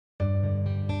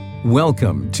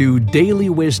Welcome to Daily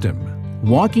Wisdom,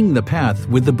 Walking the Path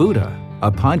with the Buddha,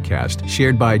 a podcast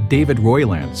shared by David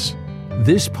Roylance.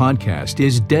 This podcast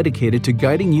is dedicated to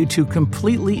guiding you to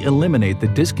completely eliminate the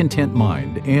discontent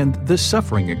mind and the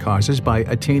suffering it causes by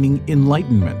attaining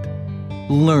enlightenment.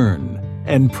 Learn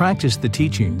and practice the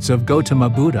teachings of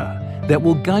Gautama Buddha that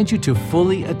will guide you to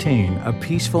fully attain a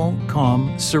peaceful,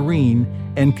 calm, serene,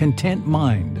 and content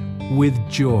mind with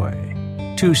joy.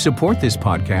 To support this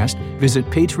podcast, visit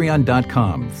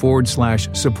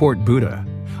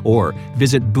patreon.com/supportbuddha or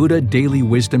visit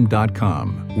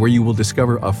buddhadailywisdom.com, where you will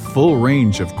discover a full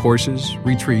range of courses,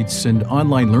 retreats, and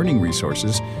online learning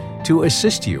resources to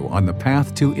assist you on the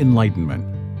path to enlightenment.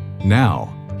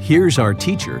 Now, here's our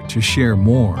teacher to share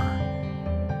more.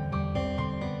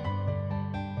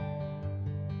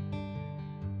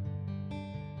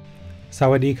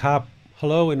 Sawadee Kap.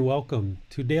 Hello and welcome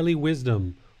to Daily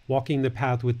Wisdom, Walking the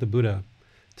Path with the Buddha.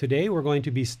 Today we're going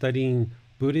to be studying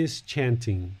Buddhist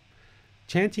chanting.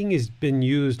 Chanting has been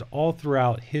used all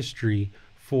throughout history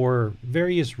for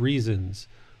various reasons.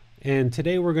 And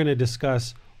today we're going to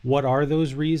discuss what are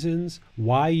those reasons,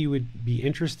 why you would be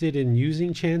interested in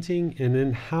using chanting, and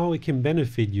then how it can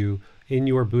benefit you in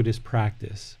your Buddhist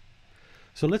practice.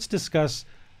 So let's discuss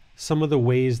some of the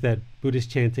ways that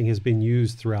Buddhist chanting has been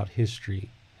used throughout history.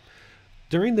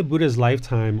 During the Buddha's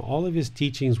lifetime, all of his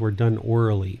teachings were done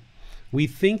orally. We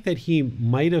think that he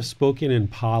might have spoken in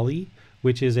Pali,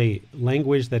 which is a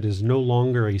language that is no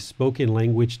longer a spoken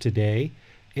language today,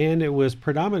 and it was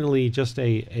predominantly just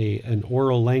an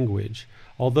oral language,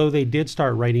 although they did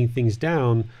start writing things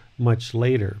down much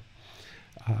later.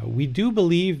 We do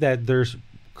believe that there's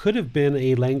could have been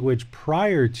a language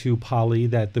prior to Pali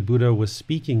that the Buddha was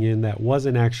speaking in that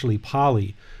wasn't actually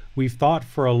Pali. We've thought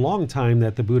for a long time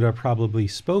that the Buddha probably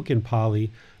spoke in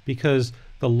Pali because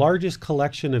the largest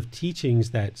collection of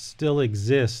teachings that still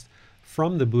exist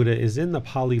from the Buddha is in the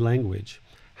Pali language.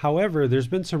 However, there's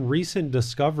been some recent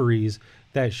discoveries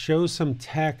that show some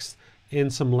texts in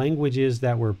some languages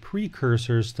that were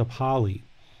precursors to Pali.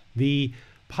 The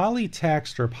Pali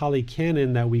text or Pali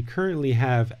canon that we currently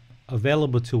have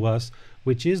available to us,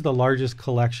 which is the largest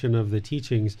collection of the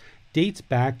teachings, dates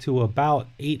back to about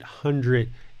 800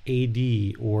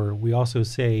 AD, or we also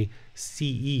say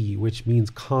CE, which means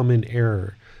common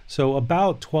era. So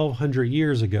about 1200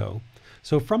 years ago.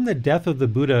 So from the death of the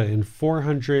Buddha in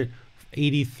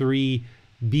 483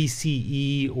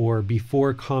 BCE, or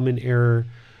before common era,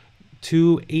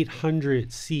 to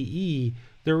 800 CE,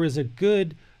 there was a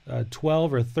good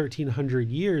 12 or 1300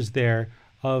 years there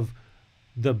of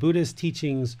the Buddha's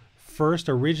teachings first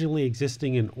originally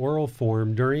existing in oral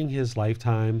form during his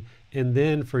lifetime, and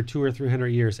then for 200 or 300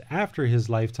 years after his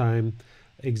lifetime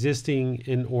existing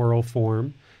in oral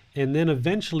form, and then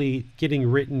eventually getting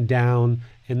written down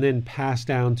and then passed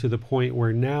down to the point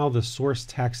where now the source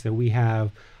text that we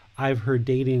have, I've heard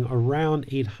dating around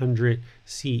 800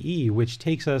 CE, which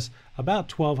takes us about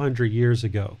 1200 years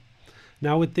ago.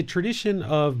 Now, with the tradition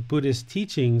of Buddhist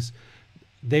teachings,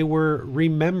 they were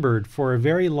remembered for a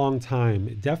very long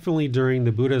time. Definitely during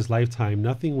the Buddha's lifetime,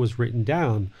 nothing was written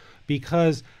down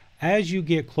because as you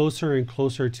get closer and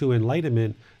closer to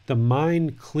enlightenment, the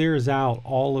mind clears out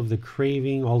all of the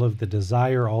craving, all of the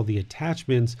desire, all the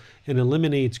attachments, and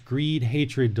eliminates greed,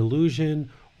 hatred, delusion,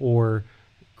 or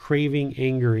craving,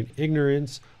 anger, and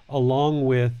ignorance, along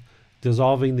with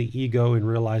dissolving the ego and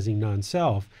realizing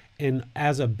non-self. And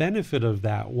as a benefit of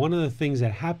that, one of the things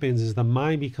that happens is the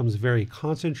mind becomes very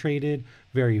concentrated,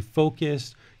 very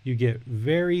focused. You get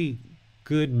very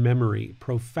good memory,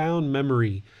 profound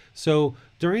memory. So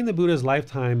during the Buddha's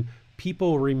lifetime,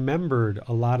 people remembered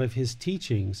a lot of his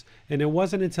teachings. And it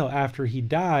wasn't until after he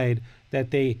died that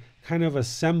they kind of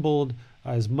assembled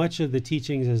as much of the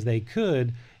teachings as they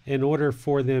could in order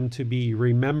for them to be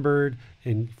remembered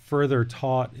and further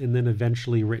taught and then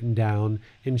eventually written down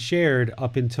and shared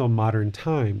up until modern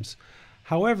times.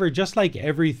 However, just like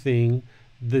everything,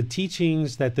 the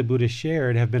teachings that the Buddha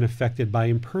shared have been affected by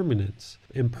impermanence.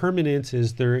 Impermanence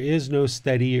is there is no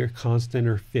steady or constant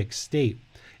or fixed state.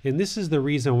 And this is the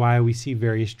reason why we see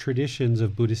various traditions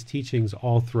of Buddhist teachings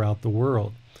all throughout the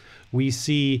world. We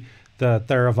see the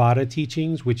Theravada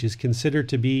teachings, which is considered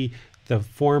to be the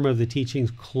form of the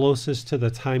teachings closest to the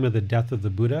time of the death of the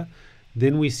Buddha.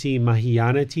 Then we see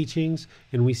Mahayana teachings,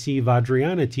 and we see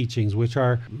Vajrayana teachings, which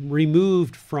are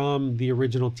removed from the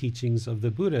original teachings of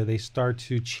the Buddha. They start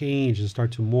to change and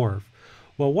start to morph.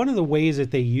 Well, one of the ways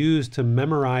that they use to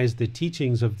memorize the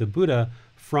teachings of the Buddha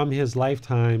from his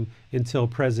lifetime until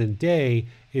present day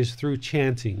is through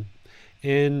chanting.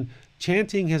 And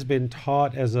chanting has been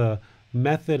taught as a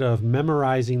method of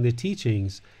memorizing the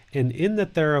teachings. And in the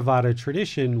Theravada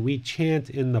tradition, we chant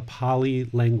in the Pali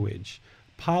language.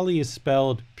 Pali is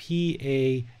spelled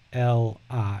Pali,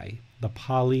 the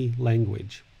Pali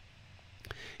language.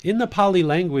 In the Pali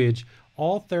language,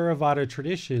 all Theravada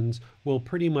traditions will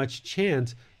pretty much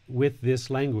chant with this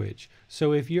language.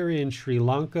 So if you're in Sri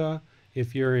Lanka,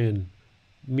 if you're in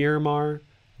Myanmar,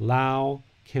 Laos,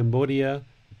 Cambodia,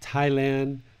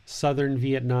 Thailand, southern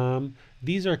Vietnam,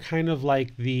 these are kind of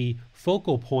like the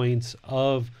focal points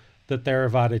of the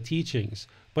Theravada teachings.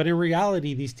 But in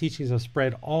reality, these teachings have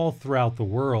spread all throughout the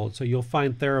world. So you'll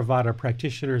find Theravada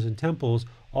practitioners and temples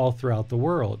all throughout the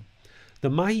world. The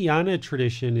Mahayana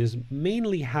tradition is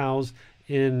mainly housed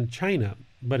in China,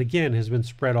 but again has been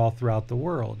spread all throughout the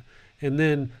world. And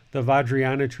then the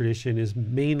Vajrayana tradition is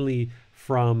mainly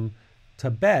from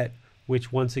Tibet,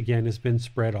 which once again has been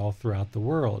spread all throughout the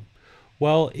world.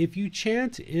 Well, if you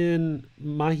chant in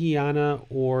Mahayana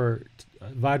or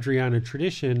Vajrayana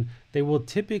tradition, they will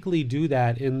typically do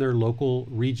that in their local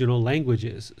regional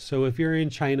languages. So if you're in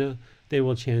China, they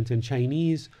will chant in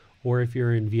Chinese, or if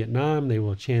you're in Vietnam, they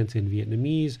will chant in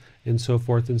Vietnamese, and so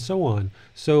forth and so on.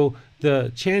 So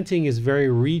the chanting is very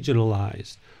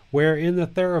regionalized, where in the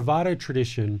Theravada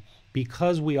tradition,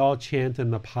 because we all chant in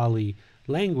the Pali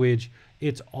language,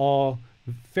 it's all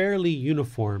fairly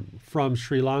uniform from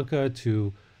Sri Lanka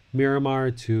to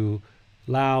Myanmar to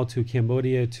Laos to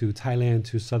Cambodia to Thailand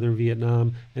to southern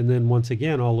Vietnam, and then once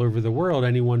again all over the world,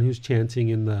 anyone who's chanting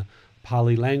in the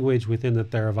Pali language within the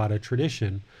Theravada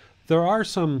tradition. There are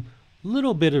some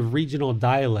little bit of regional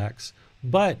dialects,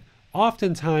 but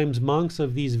oftentimes monks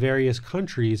of these various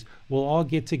countries will all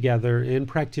get together, and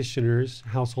practitioners,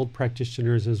 household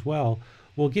practitioners as well,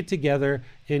 will get together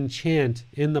and chant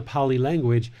in the Pali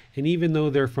language. And even though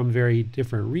they're from very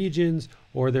different regions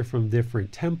or they're from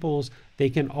different temples, they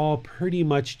can all pretty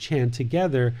much chant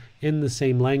together in the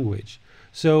same language.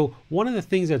 So one of the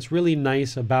things that's really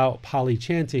nice about Pali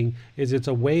chanting is it's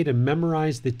a way to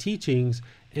memorize the teachings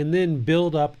and then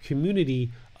build up community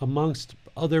amongst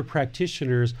other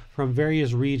practitioners from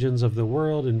various regions of the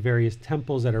world and various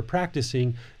temples that are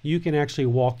practicing. You can actually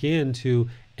walk into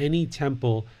any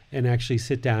temple and actually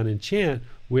sit down and chant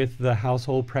with the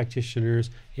household practitioners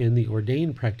and the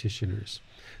ordained practitioners.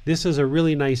 This is a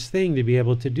really nice thing to be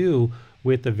able to do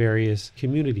with the various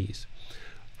communities.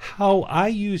 How I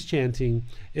use chanting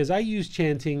is I use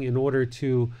chanting in order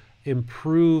to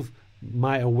improve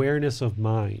my awareness of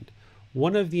mind.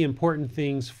 One of the important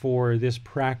things for this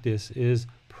practice is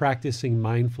practicing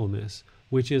mindfulness,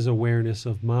 which is awareness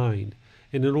of mind.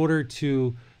 And in order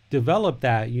to develop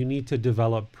that, you need to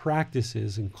develop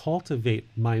practices and cultivate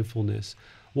mindfulness.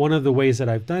 One of the ways that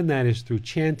I've done that is through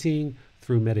chanting,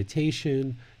 through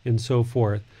meditation, and so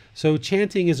forth. So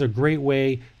chanting is a great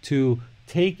way to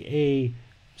take a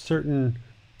certain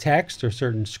text or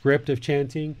certain script of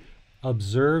chanting,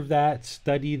 observe that,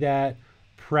 study that,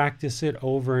 practice it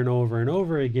over and over and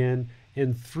over again.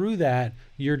 And through that,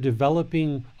 you're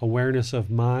developing awareness of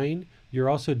mind. You're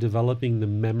also developing the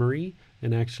memory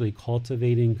and actually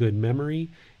cultivating good memory.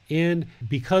 And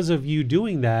because of you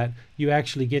doing that, you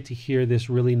actually get to hear this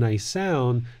really nice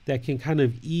sound that can kind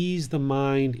of ease the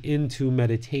mind into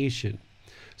meditation.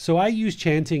 So I use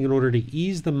chanting in order to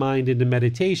ease the mind into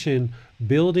meditation,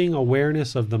 building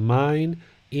awareness of the mind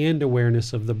and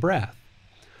awareness of the breath.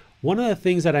 One of the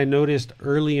things that I noticed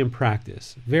early in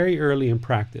practice, very early in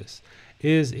practice,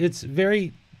 is it's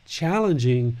very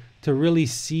challenging to really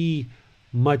see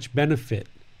much benefit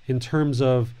in terms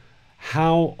of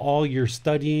how all your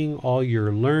studying, all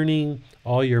your learning,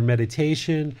 all your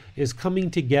meditation is coming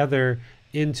together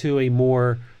into a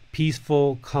more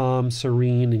peaceful, calm,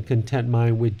 serene, and content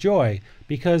mind with joy,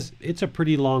 because it's a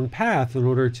pretty long path in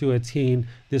order to attain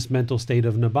this mental state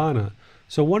of nibbana.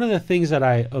 So one of the things that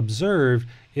I observed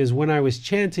is when I was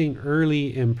chanting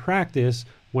early in practice,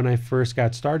 when I first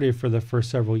got started for the first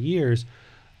several years,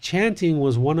 chanting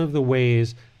was one of the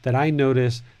ways that I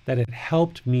noticed that it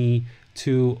helped me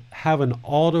to have an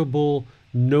audible,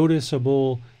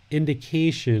 noticeable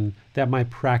indication that my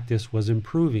practice was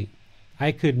improving.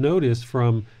 I could notice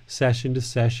from session to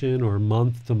session or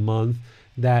month to month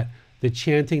that the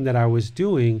chanting that I was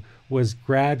doing was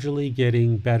gradually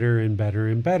getting better and better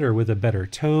and better, with a better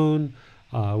tone,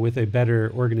 with a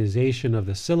better organization of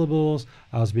the syllables.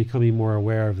 I was becoming more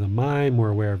aware of the mind, more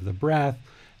aware of the breath,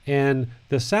 and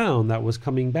the sound that was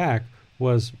coming back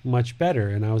was much better,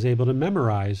 and I was able to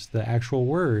memorize the actual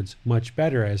words much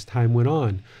better as time went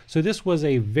on. So this was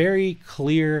a very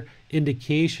clear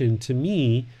indication to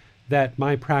me that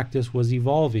my practice was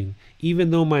evolving. Even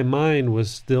though my mind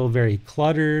was still very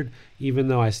cluttered, even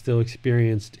though I still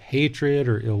experienced hatred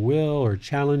or ill will or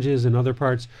challenges in other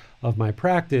parts of my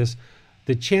practice,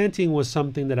 the chanting was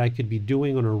something that I could be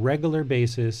doing on a regular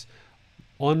basis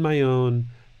on my own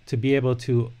to be able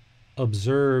to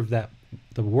observe that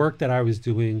the work that I was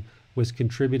doing was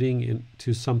contributing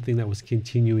to something that was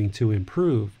continuing to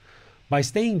improve. By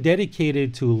staying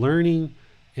dedicated to learning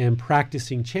and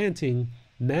practicing chanting,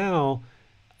 now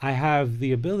I have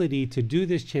the ability to do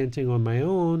this chanting on my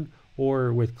own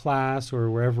or with class or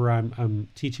wherever I'm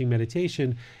teaching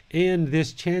meditation. And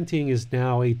this chanting is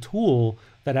now a tool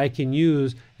that I can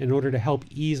use in order to help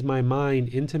ease my mind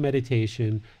into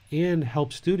meditation and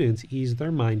help students ease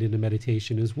their mind into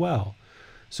meditation as well.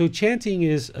 So chanting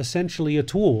is essentially a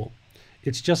tool.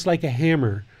 It's just like a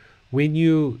hammer. When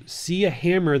you see a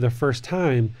hammer the first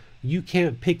time, you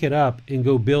can't pick it up and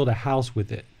go build a house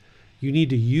with it. You need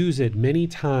to use it many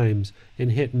times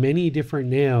and hit many different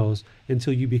nails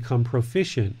until you become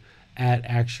proficient at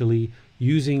actually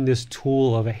using this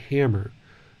tool of a hammer.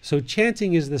 So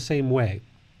chanting is the same way.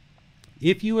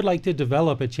 If you would like to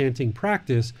develop a chanting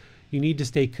practice, you need to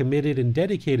stay committed and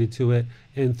dedicated to it.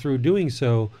 And through doing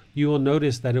so, you will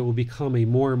notice that it will become a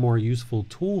more and more useful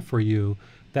tool for you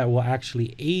that will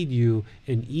actually aid you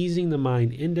in easing the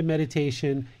mind into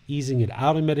meditation, easing it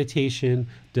out of meditation,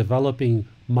 developing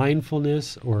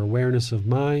mindfulness or awareness of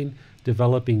mind,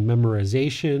 developing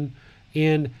memorization,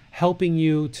 and helping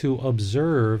you to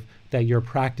observe that your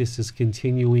practice is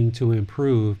continuing to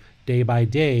improve day by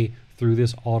day through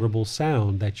this audible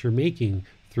sound that you're making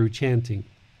through chanting.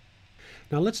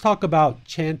 Now let's talk about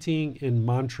chanting and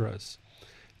mantras.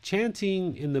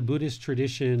 Chanting in the Buddhist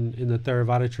tradition, in the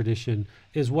Theravada tradition,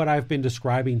 is what I've been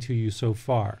describing to you so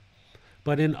far.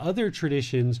 But in other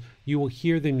traditions, you will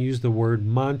hear them use the word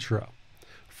mantra.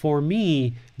 For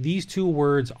me, these two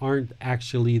words aren't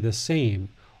actually the same,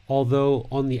 although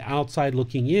on the outside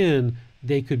looking in,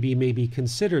 they could be maybe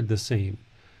considered the same.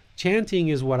 Chanting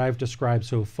is what I've described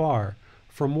so far.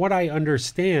 From what I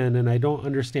understand, and I don't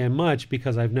understand much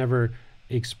because I've never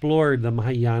explored the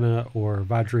Mahayana or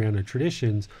Vajrayana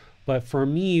traditions, but for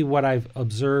me, what I've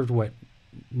observed, what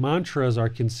mantras are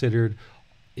considered,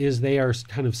 is they are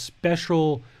kind of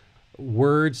special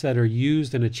words that are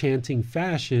used in a chanting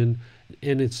fashion,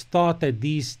 and it's thought that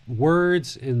these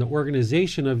words and the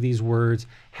organization of these words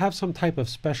have some type of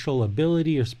special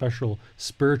ability or special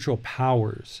spiritual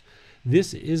powers.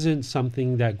 This isn't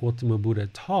something that Gautama Buddha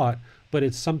taught, but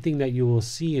it's something that you will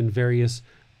see in various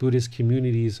Buddhist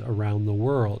communities around the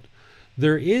world.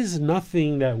 There is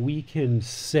nothing that we can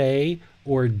say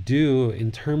or do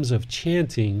in terms of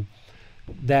chanting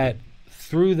that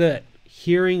through the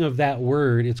hearing of that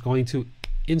word, it's going to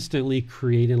instantly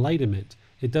create enlightenment.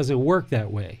 It doesn't work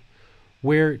that way.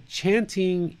 Where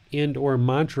chanting and or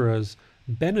mantras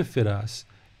benefit us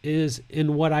is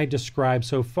in what I described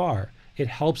so far. It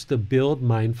helps to build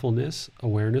mindfulness,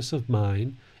 awareness of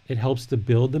mind. It helps to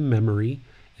build the memory,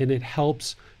 and it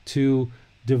helps to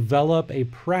develop a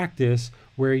practice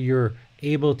where you're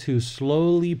able to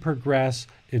slowly progress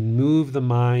and move the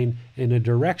mind in a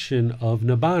direction of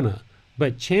nibbana.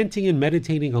 But chanting and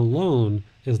meditating alone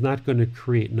is not going to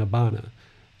create nibbana.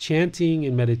 Chanting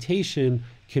and meditation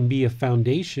can be a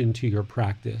foundation to your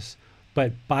practice,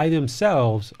 but by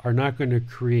themselves are not going to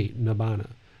create nibbana.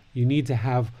 You need to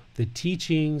have the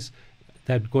teachings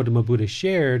that Gautama Buddha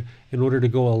shared in order to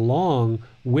go along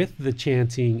with the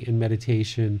chanting and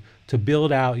meditation to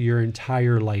build out your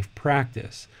entire life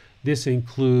practice. This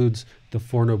includes the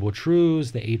Four Noble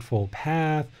Truths, the Eightfold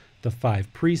Path, the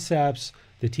 5 precepts,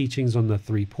 the teachings on the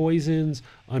 3 poisons,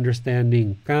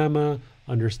 understanding karma,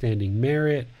 understanding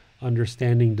merit,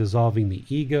 understanding dissolving the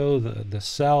ego, the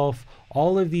self,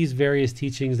 all of these various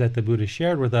teachings that the Buddha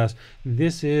shared with us.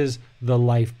 This is the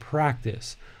life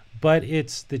practice. But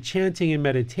it's the chanting and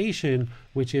meditation,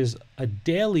 which is a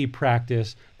daily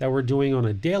practice that we're doing on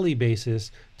a daily basis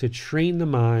to train the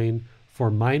mind for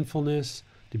mindfulness,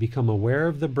 to become aware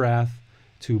of the breath,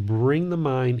 to bring the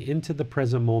mind into the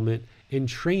present moment and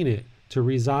train it to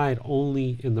reside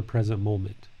only in the present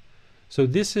moment. So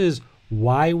this is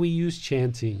why we use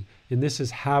chanting, and this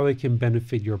is how it can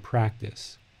benefit your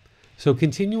practice. So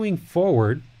continuing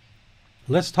forward,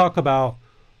 let's talk about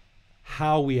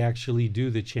how we actually do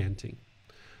the chanting.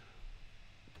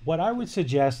 What I would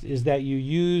suggest is that you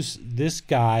use this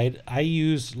guide. I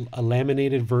use a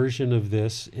laminated version of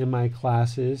this in my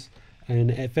classes, and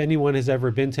if anyone has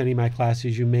ever been to any of my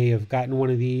classes, you may have gotten one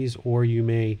of these, or you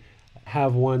may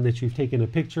have one that you've taken a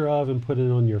picture of and put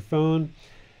it on your phone.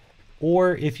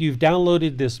 Or if you've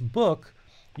downloaded this book,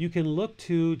 you can look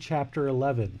to chapter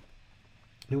 11.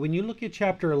 And when you look at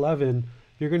chapter 11,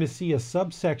 you're going to see a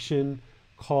subsection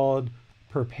called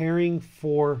Preparing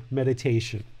for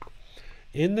Meditation.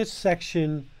 In this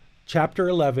section chapter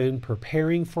 11,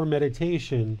 Preparing for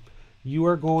Meditation, you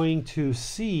are going to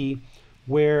see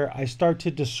where I start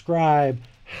to describe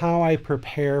how I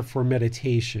prepare for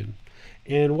meditation.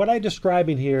 And what I describe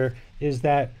in here is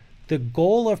that the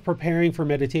goal of preparing for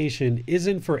meditation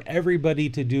isn't for everybody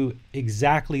to do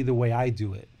exactly the way I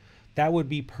do it. That would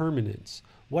be permanence.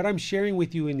 What I'm sharing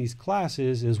with you in these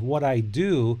classes is what I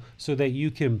do so that you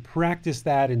can practice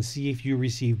that and see if you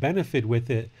receive benefit with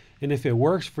it. And if it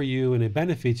works for you and it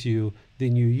benefits you,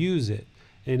 then you use it.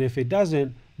 And if it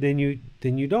doesn't, then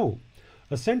you don't.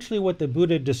 Essentially what the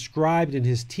Buddha described in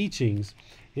his teachings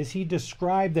is he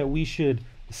described that we should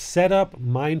set up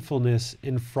mindfulness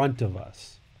in front of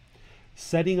us.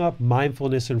 Setting up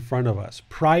mindfulness in front of us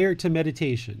prior to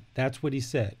meditation. That's what he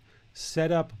said.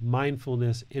 Set up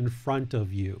mindfulness in front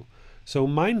of you. So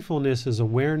mindfulness is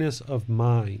awareness of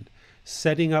mind.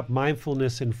 Setting up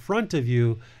mindfulness in front of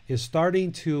you is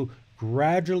starting to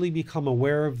gradually become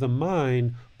aware of the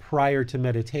mind prior to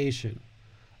meditation.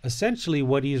 Essentially,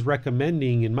 what he's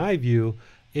recommending, in my view,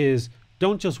 is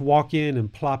don't just walk in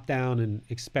and plop down and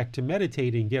expect to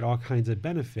meditate and get all kinds of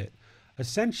benefit.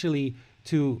 Essentially,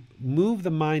 to move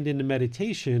the mind into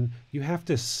meditation, you have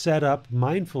to set up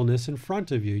mindfulness in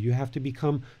front of you. You have to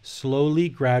become slowly,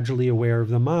 gradually aware of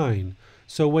the mind.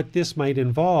 So what this might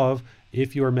involve,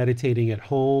 if you're meditating at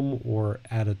home or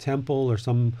at a temple or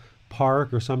some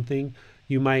park or something,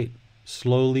 you might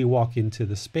slowly walk into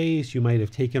the space. You might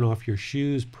have taken off your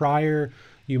shoes prior.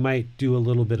 You might do a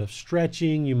little bit of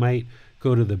stretching. You might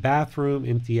go to the bathroom,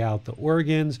 empty out the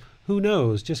organs. Who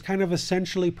knows? Just kind of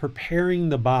essentially preparing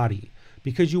the body,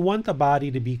 because you want the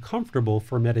body to be comfortable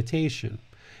for meditation.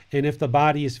 And if the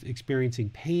body is experiencing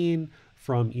pain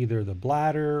from either the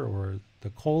bladder or the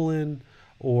colon,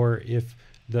 or if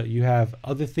you have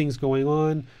other things going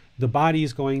on, the body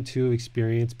is going to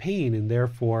experience pain, and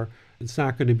therefore it's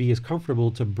not going to be as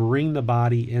comfortable to bring the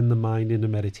body and the mind into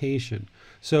meditation.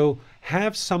 So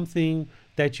have something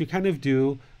that you kind of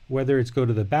do, whether it's go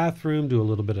to the bathroom, do a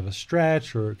little bit of a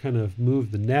stretch, or kind of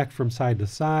move the neck from side to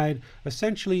side.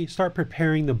 Essentially, start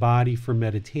preparing the body for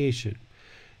meditation.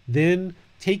 Then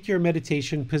take your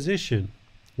meditation position,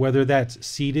 whether that's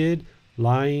seated,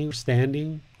 lying,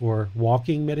 standing, or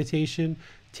walking meditation.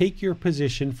 Take your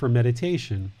position for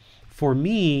meditation. For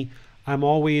me, I'm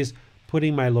always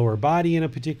putting my lower body in a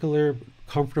particular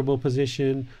comfortable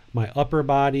position, my upper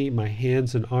body, my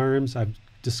hands and arms. I've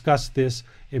discussed this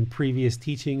in previous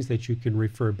teachings that you can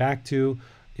refer back to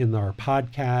in our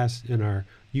podcast, in our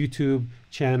YouTube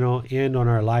channel, and on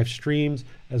our live streams,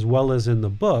 as well as in the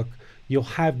book. You'll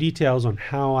have details on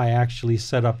how I actually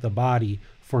set up the body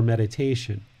for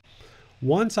meditation.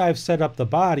 Once I've set up the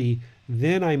body,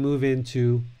 then I move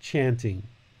into chanting.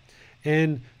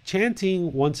 And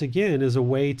chanting, once again, is a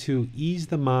way to ease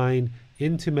the mind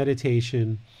into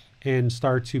meditation and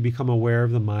start to become aware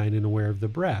of the mind and aware of the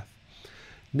breath.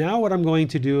 Now what I'm going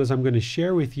to do is I'm going to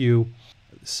share with you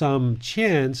some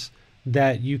chants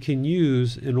that you can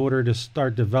use in order to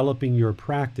start developing your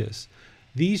practice.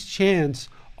 These chants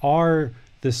are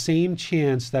the same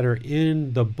chants that are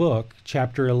in the book,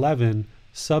 chapter 11,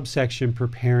 subsection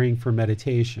Preparing for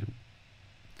Meditation.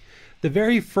 The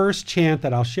very first chant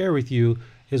that I'll share with you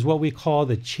is what we call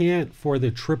the chant for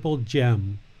the triple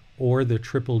gem or the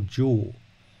triple jewel.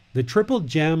 The triple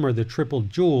gem or the triple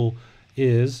jewel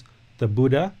is the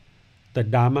Buddha, the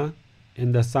Dhamma,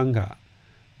 and the Sangha.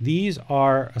 These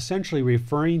are essentially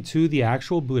referring to the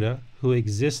actual Buddha who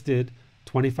existed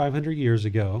 2,500 years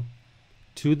ago,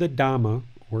 to the Dhamma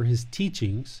or his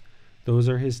teachings. Those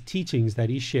are his teachings that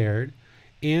he shared,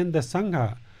 and the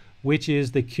Sangha, which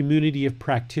is the community of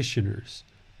practitioners.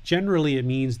 Generally, it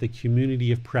means the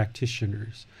community of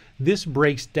practitioners. This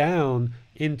breaks down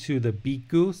into the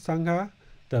Bhikkhu Sangha,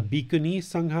 the Bhikkhuni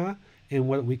Sangha, and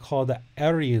what we call the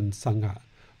Aryan Sangha,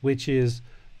 which is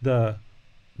the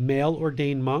male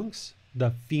ordained monks,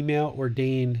 the female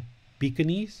ordained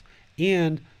bhikkhunis,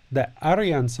 and the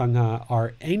Aryan Sangha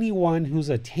are anyone who's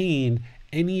attained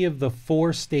any of the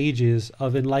 4 stages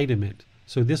of enlightenment.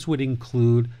 So this would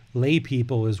include lay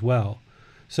people as well.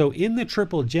 So in the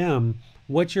triple gem,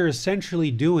 what you're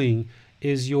essentially doing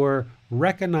is you're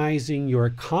recognizing your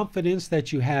confidence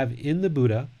that you have in the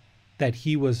Buddha, that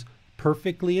he was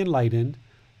perfectly enlightened,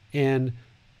 and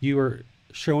you are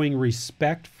showing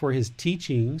respect for his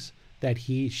teachings that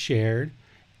he shared,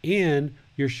 and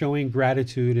you're showing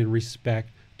gratitude and respect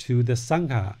to the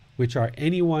Sangha, which are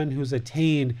anyone who's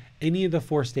attained any of the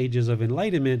 4 stages of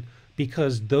enlightenment,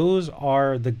 because those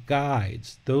are the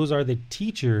guides, those are the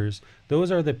teachers,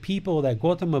 those are the people that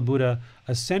Gautama Buddha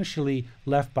essentially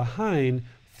left behind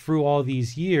through all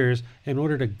these years in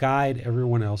order to guide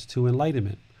everyone else to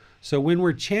enlightenment. So when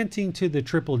we're chanting to the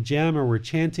triple gem or we're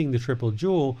chanting the triple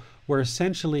jewel, we're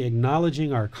essentially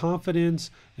acknowledging our confidence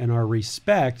and our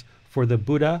respect for the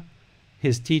Buddha,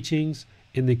 his teachings,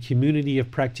 and the community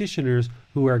of practitioners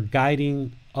who are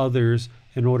guiding others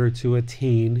in order to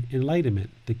attain enlightenment,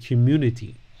 the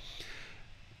community.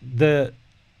 The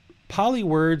Pali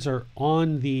words are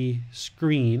on the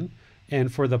screen,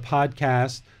 and for the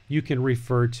podcast, you can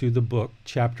refer to the book,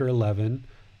 chapter 11,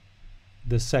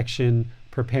 the section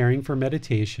Preparing for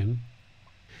Meditation.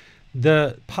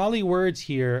 The Pali words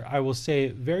here, I will say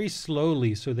very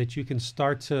slowly so that you can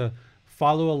start to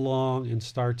follow along and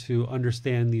start to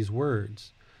understand these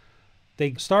words.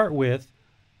 They start with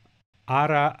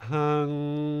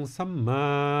Arahang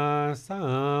Samma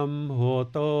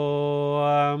Sambuddho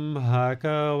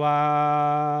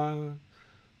Bhagava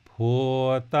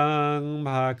Bhutang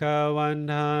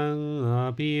Bhagavantang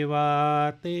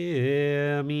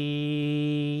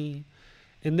Abhivatemi.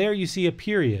 And there you see a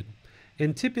period.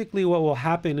 And typically what will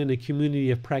happen in a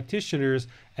community of practitioners,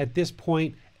 at this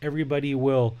point, everybody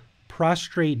will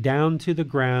prostrate down to the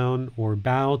ground or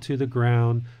bow to the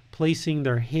ground, placing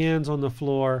their hands on the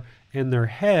floor and their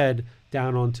head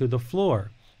down onto the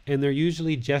floor. And they're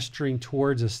usually gesturing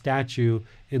towards a statue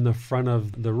in the front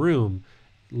of the room.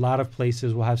 A lot of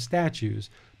places will have statues,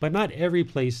 but not every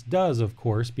place does, of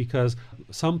course, because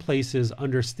some places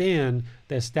understand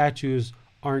that statues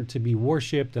aren't to be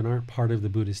worshipped and aren't part of the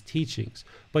Buddhist teachings.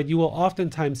 But you will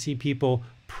oftentimes see people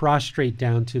prostrate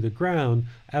down to the ground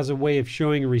as a way of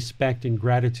showing respect and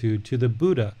gratitude to the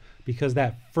Buddha, because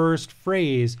that first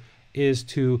phrase is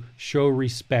to show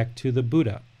respect to the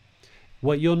Buddha.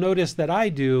 What you'll notice that I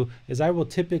do is I will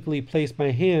typically place my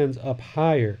hands up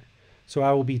higher. So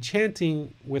I will be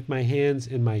chanting with my hands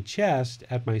in my chest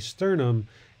at my sternum,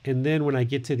 and then when I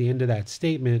get to the end of that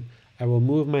statement, I will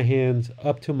move my hands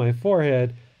up to my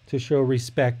forehead to show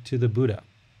respect to the Buddha.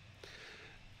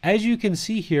 As you can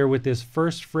see here with this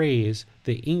first phrase,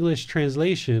 the English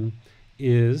translation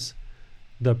is,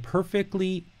 the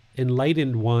perfectly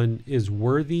enlightened one is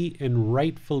worthy and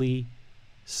rightfully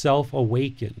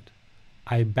self-awakened.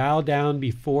 I bow down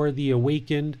before the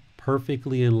awakened,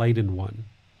 perfectly enlightened one.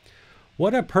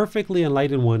 What a perfectly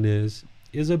enlightened one is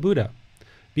a Buddha.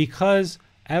 Because,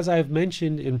 as I've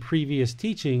mentioned in previous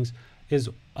teachings,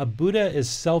 a Buddha is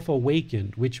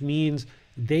self-awakened, which means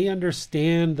they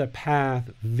understand the path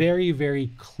very,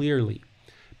 very clearly.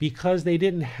 Because they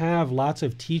didn't have lots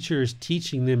of teachers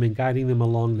teaching them and guiding them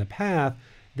along the path,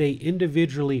 they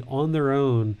individually, on their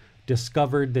own,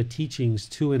 discovered the teachings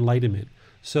to enlightenment.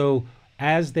 So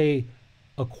as they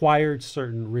acquired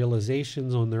certain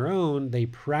realizations on their own, they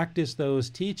practiced those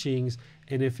teachings,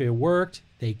 and if it worked,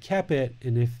 they kept it,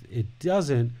 and if it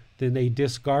doesn't, then they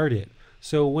discard it.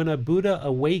 So when a Buddha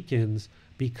awakens,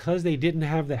 because they didn't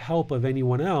have the help of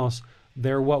anyone else,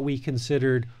 they're what we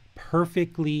considered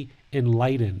perfectly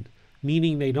enlightened,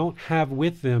 meaning they don't have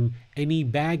with them any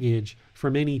baggage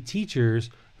from any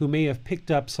teachers who may have picked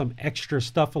up some extra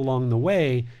stuff along the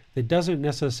way that doesn't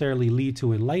necessarily lead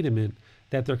to enlightenment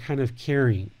that they're kind of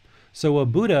carrying. So a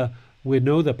Buddha would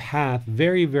know the path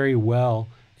very, very well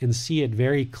and see it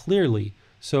very clearly.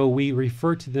 So we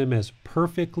refer to them as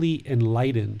perfectly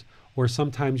enlightened, or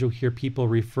sometimes you'll hear people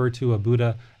refer to a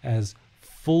Buddha as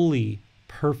fully,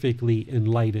 perfectly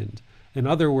enlightened. In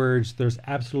other words, there's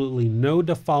absolutely no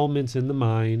defilements in the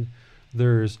mind.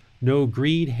 There's no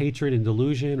greed, hatred, and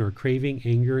delusion, or craving,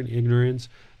 anger, and ignorance.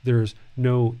 There's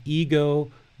no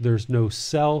ego. There's no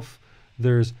self.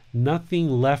 There's nothing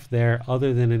left there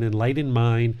other than an enlightened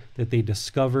mind that they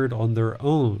discovered on their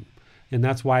own. And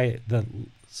that's why the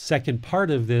second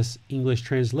part of this English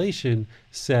translation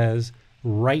says,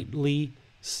 rightly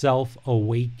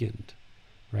self-awakened,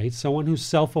 right? Someone who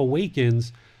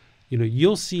self-awakens,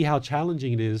 you'll see how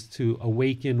challenging it is to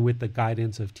awaken with the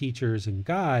guidance of teachers and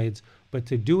guides, but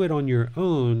to do it on your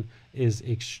own is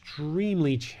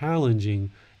extremely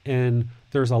challenging. And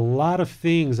there's a lot of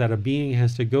things that a being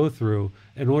has to go through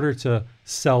in order to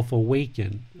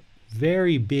self-awaken.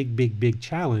 Very big, big, big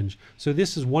challenge. So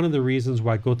this is one of the reasons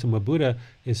why Gautama Buddha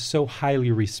is so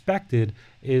highly respected,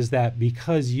 is that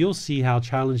because you'll see how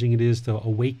challenging it is to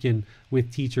awaken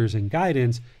with teachers and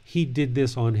guidance, he did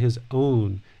this on his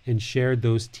own and shared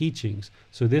those teachings.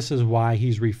 So this is why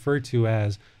he's referred to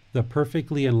as the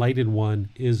perfectly enlightened one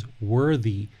is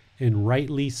worthy and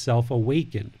rightly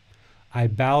self-awakened. I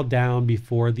bow down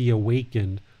before the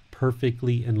awakened,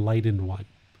 perfectly enlightened one.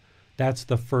 That's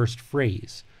the first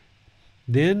phrase.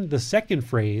 Then the second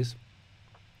phrase,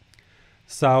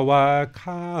 Sawakato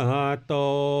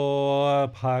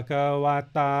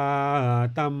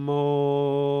Bhagavata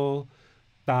Dhammo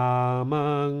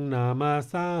Tamang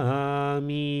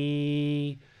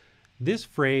namasami. This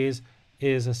phrase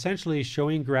is essentially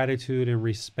showing gratitude and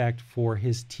respect for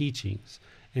his teachings.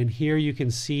 And here you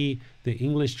can see the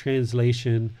English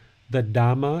translation, the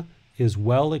Dhamma is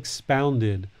well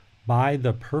expounded by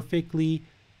the perfectly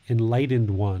enlightened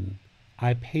one.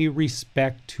 I pay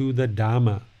respect to the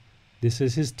Dhamma. This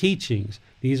is his teachings.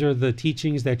 These are the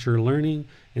teachings that you're learning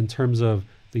in terms of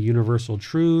the universal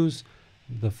truths,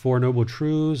 the Four Noble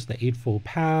Truths, the Eightfold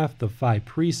Path, the 5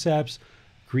 precepts,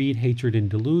 greed, hatred, and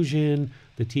delusion,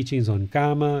 the teachings on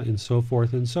Kama, and so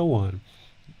forth and so on.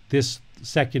 This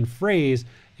second phrase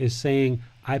is saying,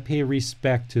 I pay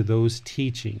respect to those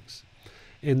teachings.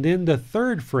 And then the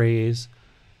third phrase,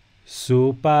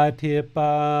 Supatipano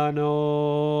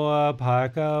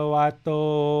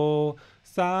Bhagavato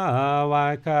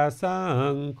Sāvaka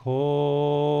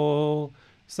Sangho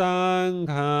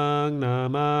Sanghang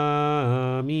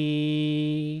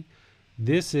Namami.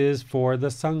 This is for the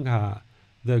Sangha,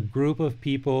 the group of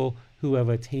people who have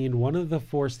attained one of the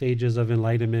 4 stages of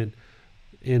enlightenment.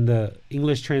 In the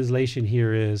English translation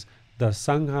here is the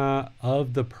Sangha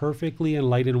of the perfectly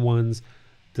enlightened one's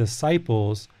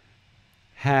disciples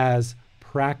has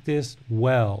practiced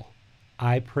well.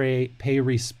 I pay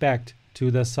respect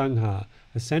to the Sangha.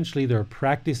 Essentially, they're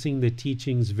practicing the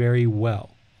teachings very well.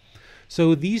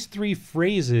 So these 3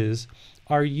 phrases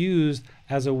are used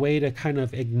as a way to kind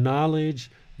of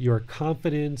acknowledge your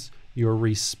confidence, your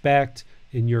respect,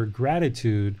 and your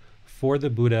gratitude for the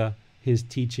Buddha, his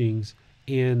teachings,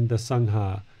 and the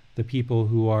Sangha, the people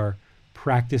who are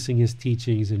practicing his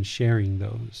teachings and sharing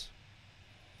those.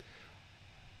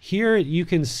 Here you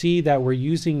can see that we're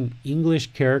using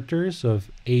English characters of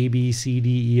A, B, C,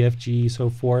 D, E, F, G, so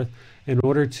forth, in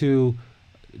order to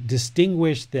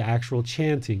distinguish the actual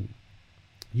chanting.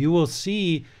 You will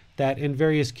see that in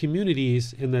various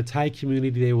communities, in the Thai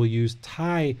community, they will use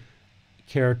Thai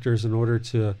characters in order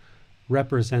to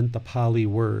represent the Pali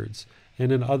words.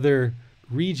 And in other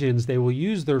regions, they will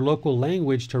use their local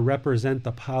language to represent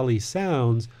the Pali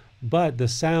sounds, but the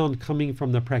sound coming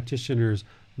from the practitioner's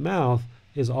mouth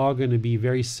is all going to be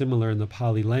very similar in the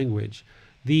Pali language.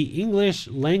 The English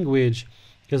language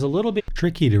is a little bit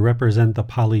tricky to represent the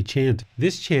Pali chant.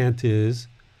 This chant is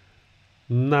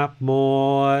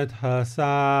Namo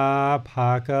Tassa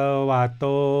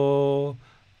Bhagavato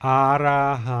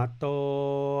Arahato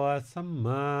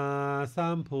Samma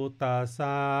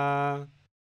Sambuddhassa.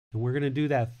 And we're going to do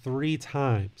that 3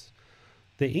 times.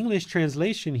 The English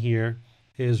translation here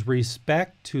is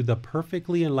respect to the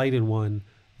perfectly enlightened one,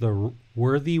 the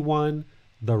worthy one,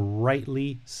 the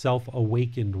rightly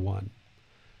self-awakened one.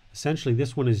 Essentially,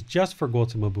 this one is just for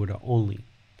Gautama Buddha only.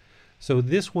 So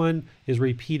this one is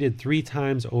repeated 3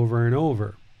 times over and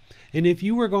over. And if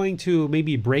you were going to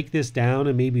maybe break this down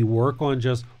and maybe work on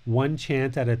just one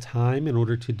chant at a time in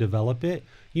order to develop it,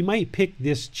 you might pick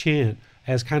this chant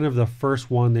as kind of the first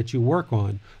one that you work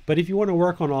on. But if you want to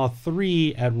work on all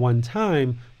 3 at one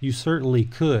time, you certainly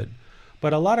could.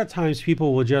 But a lot of times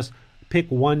people will just pick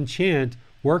one chant,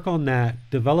 work on that,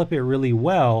 develop it really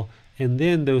well, and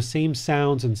then those same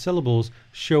sounds and syllables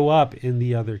show up in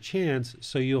the other chants,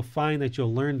 so you'll find that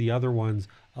you'll learn the other ones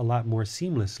a lot more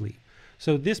seamlessly.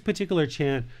 So this particular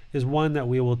chant is one that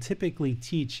we will typically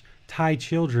teach Thai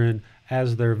children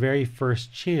as their very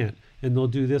first chant, and they'll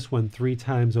do this one 3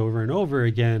 times over and over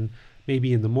again,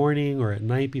 maybe in the morning or at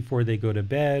night before they go to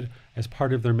bed as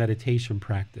part of their meditation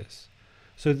practice.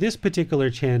 So this particular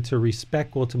chant to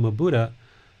respect Gautama Buddha,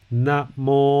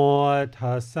 Namo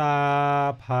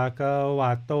Tassa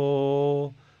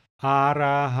Bhagavato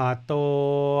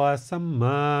Arahato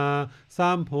Samma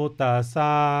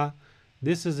Sambuddhassa.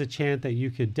 This is a chant that you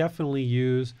could definitely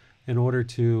use in order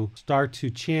to start to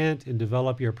chant and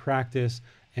develop your practice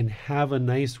and have a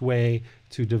nice way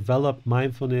to develop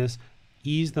mindfulness,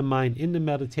 ease the mind into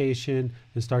meditation,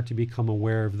 and start to become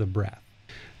aware of the breath.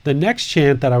 The next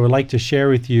chant that I would like to share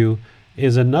with you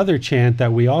is another chant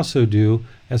that we also do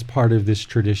as part of this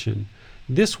tradition.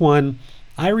 This one,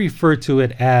 I refer to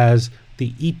it as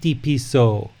the Iti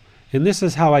Piso, and this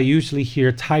is how I usually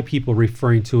hear Thai people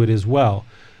referring to it as well.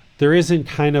 There isn't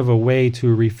kind of a way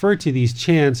to refer to these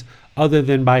chants other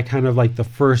than by kind of like the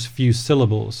first few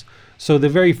syllables. So the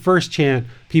very first chant,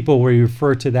 people will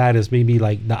refer to that as maybe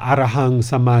like the Arahang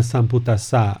Samma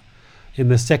Sambuddhassa. In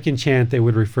the second chant, they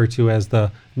would refer to as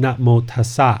the Namo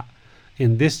Tassa.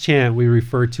 In this chant, we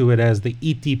refer to it as the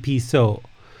Iti Piso.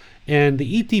 And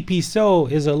the Iti Piso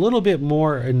is a little bit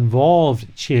more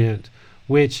involved chant,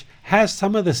 which has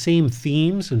some of the same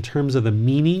themes in terms of the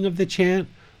meaning of the chant,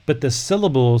 but the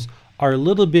syllables are a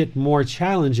little bit more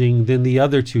challenging than the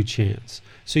other two chants.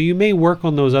 So you may work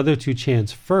on those other two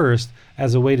chants first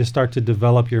as a way to start to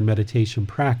develop your meditation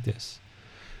practice.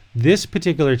 This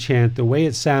particular chant, the way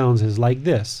it sounds is like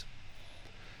this.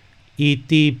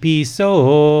 Iti piso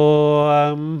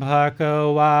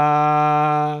bhagava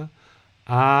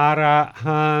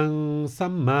arahang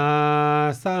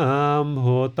samma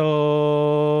sambuddho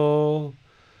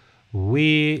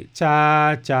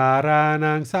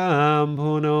vichacharanang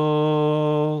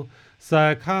sampuno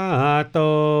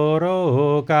sakhato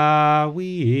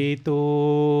rogavitu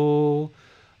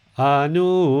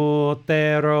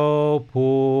anuttero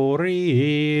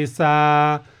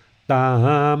purisa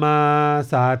Tama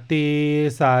sati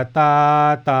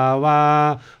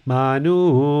satatawa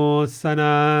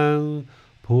manusanang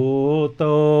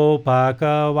puto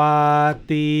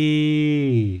bhagavati.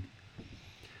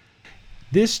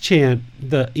 This chant,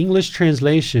 the English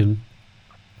translation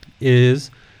is,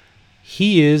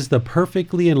 He is the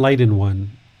perfectly enlightened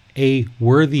one, a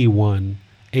worthy one,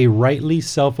 a rightly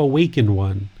self-awakened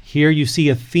one. Here you see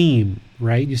a theme,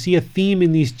 right? You see a theme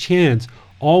in these chants,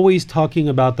 always talking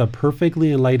about the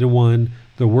perfectly enlightened one,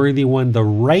 the worthy one, the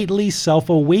rightly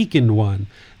self-awakened one.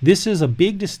 This is a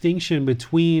big distinction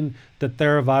between the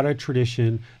Theravada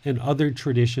tradition and other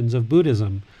traditions of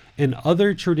Buddhism. In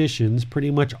other traditions,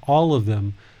 pretty much all of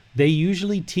them, they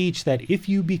usually teach that if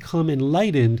you become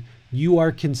enlightened, you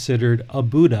are considered a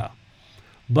Buddha.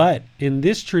 But in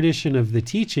this tradition of the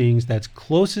teachings that's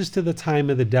closest to the time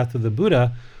of the death of the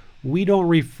Buddha, we don't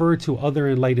refer to other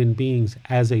enlightened beings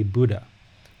as a Buddha.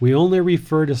 We only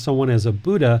refer to someone as a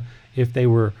Buddha if they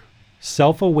were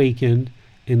self-awakened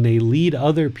and they lead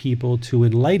other people to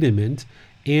enlightenment.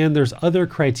 And there's other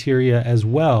criteria as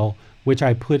well, which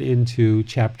I put into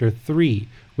chapter 3,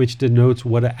 which denotes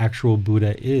what an actual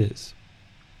Buddha is.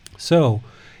 So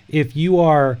if you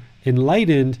are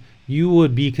enlightened, you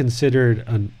would be considered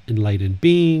an enlightened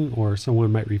being, or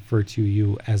someone might refer to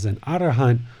you as an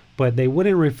Arahant, but they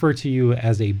wouldn't refer to you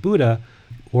as a Buddha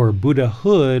or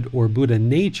Buddhahood or Buddha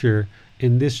nature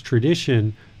in this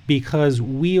tradition, because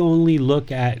we only look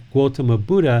at Gautama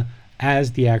Buddha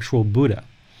as the actual Buddha.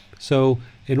 So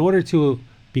in order to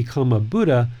become a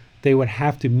Buddha, they would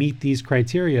have to meet these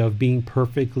criteria of being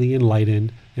perfectly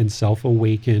enlightened and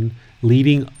self-awakened,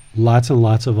 leading lots and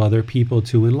lots of other people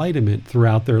to enlightenment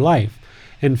throughout their life.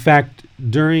 In fact,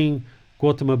 during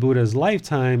Gautama Buddha's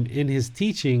lifetime, in his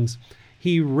teachings,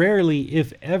 he rarely,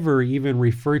 if ever, even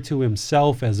referred to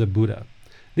himself as a Buddha.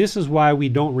 This is why we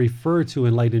don't refer to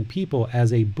enlightened people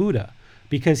as a Buddha,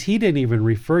 because he didn't even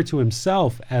refer to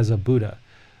himself as a Buddha.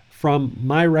 From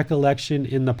my recollection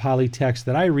in the Pali text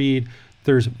that I read,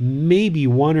 there's maybe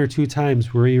one or two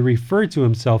times where he referred to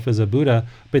himself as a Buddha,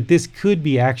 but this could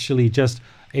be actually just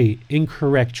an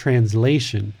incorrect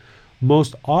translation.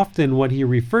 Most often what he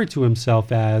referred to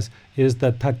himself as is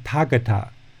the Tathagata.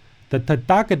 The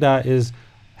Tathagata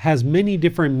has many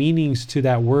different meanings to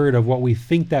that word of what we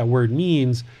think that word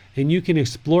means, and you can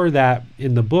explore that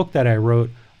in the book that I wrote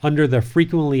under the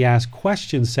frequently asked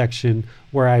questions section,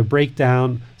 where I break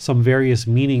down some various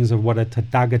meanings of what a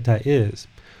Tathagata is.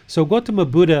 So Gautama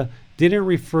Buddha didn't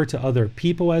refer to other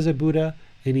people as a Buddha,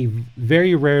 and he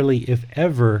very rarely, if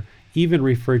ever, even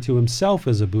referred to himself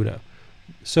as a Buddha.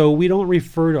 So we don't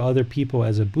refer to other people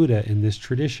as a Buddha in this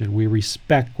tradition. We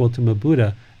respect Gautama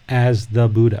Buddha as the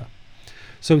Buddha.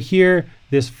 So here,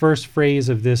 this first phrase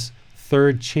of this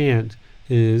third chant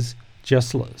is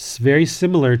just very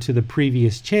similar to the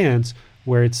previous chants,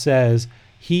 where it says,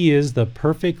 He is the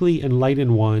perfectly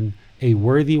enlightened one, a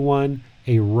worthy one,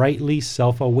 a rightly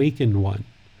self-awakened one.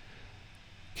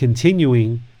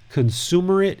 Continuing,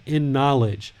 consumerate in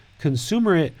knowledge.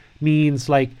 Consumerate means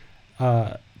like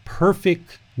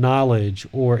perfect knowledge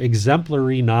or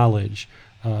exemplary knowledge,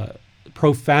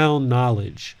 profound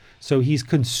knowledge. So he's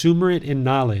consumerate in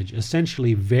knowledge,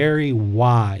 essentially very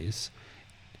wise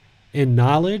in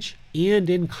knowledge and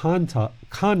in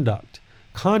conduct.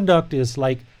 Conduct is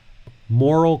like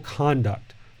moral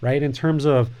conduct, right? In terms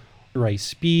of right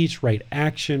speech, right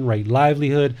action, right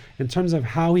livelihood, in terms of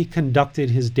how he conducted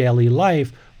his daily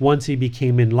life once he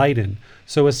became enlightened.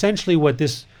 So essentially what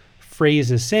this phrase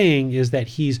is saying is that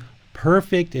he's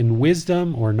perfect in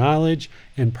wisdom or knowledge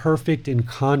and perfect in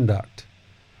conduct.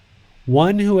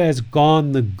 One who has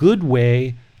gone the good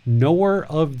way, knower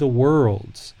of the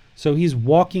worlds. So he's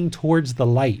walking towards the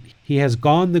light. He has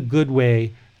gone the good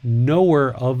way,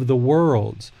 knower of the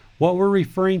worlds. What we're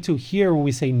referring to here when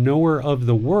we say knower of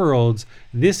the worlds,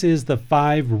 this is the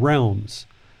 5 realms.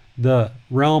 The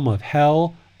realm of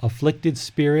hell, afflicted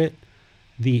spirit,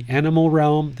 the animal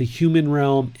realm, the human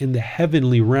realm, and the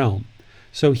heavenly realm.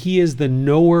 So he is the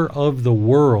knower of the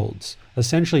worlds,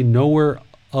 essentially knower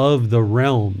of the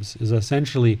realms is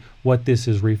essentially what this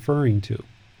is referring to.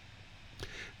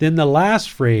 Then the last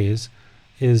phrase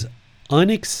is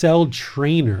unexcelled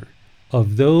trainer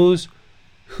of those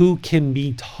who can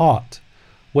be taught.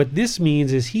 What this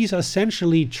means is he's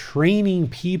essentially training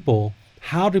people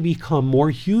how to become more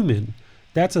human.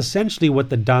 That's essentially what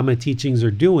the Dhamma teachings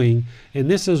are doing. And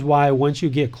this is why once you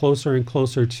get closer and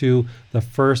closer to the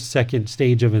first, second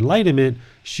stage of enlightenment,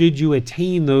 should you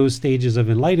attain those stages of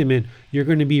enlightenment, you're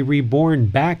going to be reborn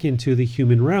back into the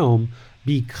human realm,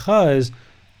 because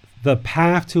the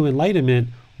path to enlightenment,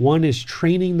 one is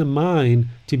training the mind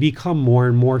to become more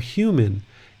and more human.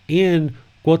 And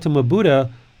Gautama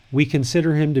Buddha, we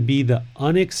consider him to be the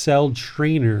unexcelled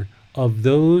trainer of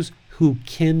those who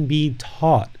can be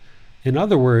taught. In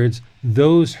other words,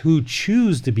 those who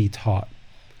choose to be taught.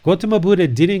 Gautama Buddha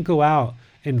didn't go out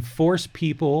and force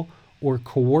people or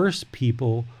coerce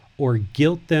people or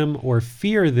guilt them or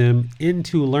fear them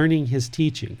into learning his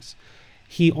teachings.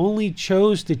 He only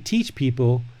chose to teach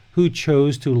people who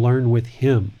chose to learn with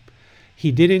him.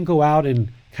 He didn't go out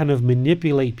and kind of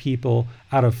manipulate people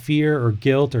out of fear or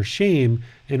guilt or shame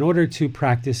in order to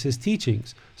practice his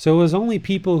teachings. So it was only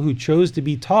people who chose to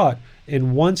be taught,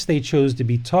 and once they chose to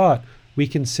be taught, we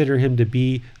consider him to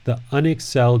be the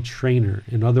unexcelled trainer.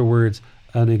 In other words,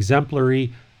 an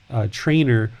exemplary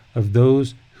trainer of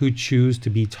those who choose to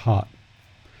be taught.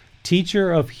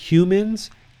 Teacher of humans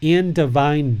and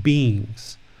divine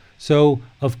beings. So,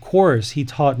 of course, he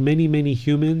taught many, many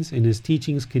humans, and his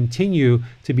teachings continue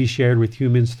to be shared with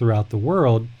humans throughout the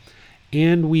world.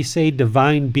 And we say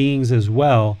divine beings as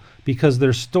well, because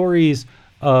they're stories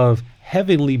of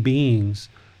heavenly beings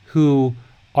who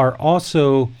are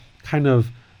also kind of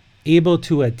able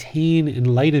to attain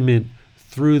enlightenment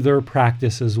through their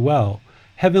practice as well.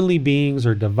 Heavenly beings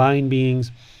or divine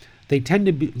beings, they tend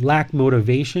to lack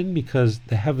motivation because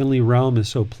the heavenly realm is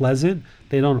so pleasant.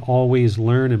 They don't always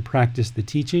learn and practice the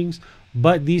teachings,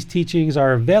 but these teachings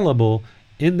are available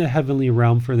in the heavenly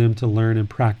realm for them to learn and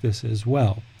practice as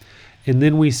well. And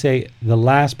then we say the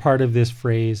last part of this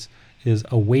phrase is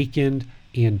awakened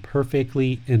and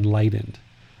perfectly enlightened.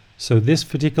 So this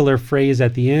particular phrase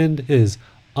at the end is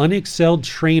unexcelled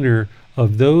trainer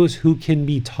of those who can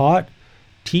be taught,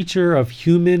 teacher of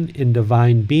human and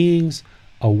divine beings,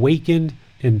 awakened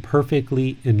and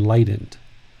perfectly enlightened.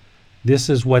 This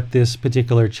is what this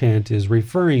particular chant is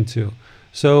referring to.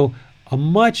 So a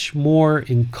much more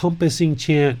encompassing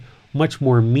chant, much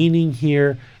more meaning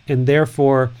here, and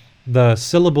therefore the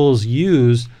syllables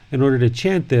used in order to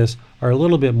chant this are a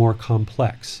little bit more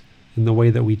complex in the way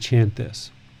that we chant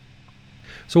this.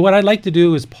 So what I'd like to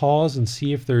do is pause and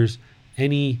see if there's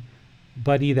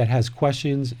anybody that has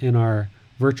questions in our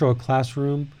virtual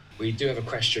classroom. We do have a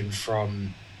question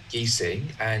from Geesing,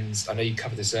 and I know you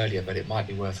covered this earlier, but it might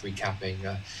be worth recapping.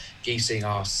 Geesing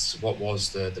asks, what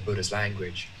was the Buddha's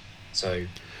language? So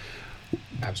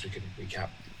perhaps we could recap.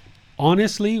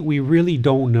 Honestly, we really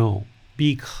don't know,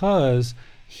 because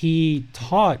he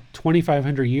taught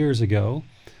 2,500 years ago.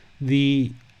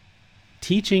 The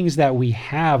teachings that we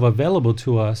have available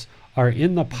to us are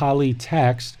in the Pali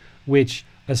text, which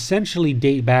essentially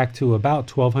date back to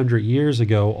about 1,200 years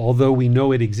ago, although we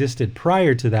know it existed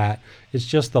prior to that. It's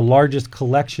just the largest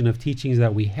collection of teachings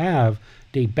that we have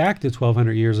date back to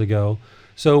 1,200 years ago.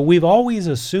 So we've always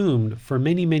assumed for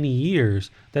many, many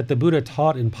years that the Buddha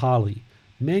taught in Pali.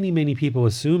 Many, many people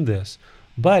assumed this.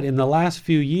 But in the last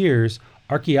few years,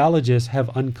 archaeologists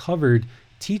have uncovered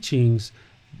teachings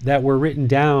that were written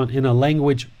down in a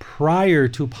language prior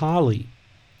to Pali,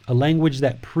 a language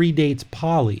that predates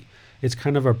Pali. It's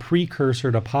kind of a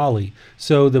precursor to Pali.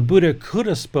 So the Buddha could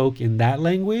have spoke in that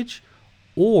language,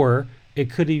 or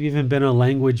it could have even been a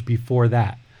language before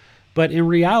that. But in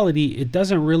reality, it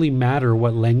doesn't really matter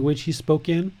what language he spoke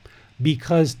in,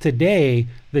 because today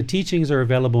the teachings are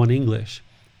available in English,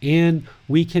 and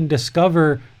we can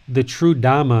discover the true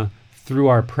Dhamma through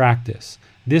our practice.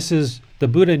 The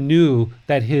Buddha knew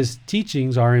that his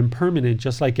teachings are impermanent,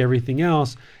 just like everything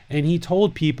else, and he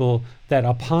told people that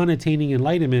upon attaining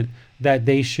enlightenment, that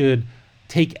they should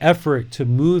take effort to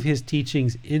move his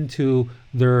teachings into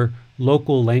their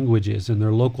local languages and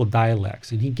their local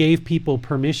dialects. And he gave people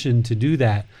permission to do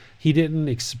that. He didn't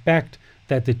expect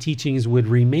that the teachings would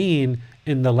remain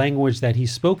in the language that he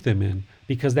spoke them in,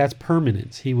 because that's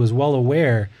permanence. He was well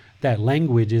aware that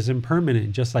language is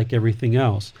impermanent, just like everything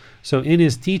else. So in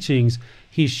his teachings,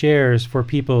 he shares for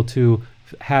people to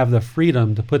have the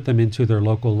freedom to put them into their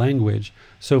local language.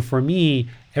 So for me,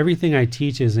 everything I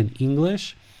teach is in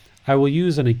English. I will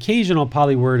use an occasional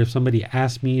Pali word if somebody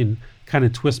asks me and kind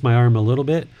of twist my arm a little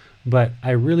bit, but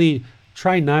I really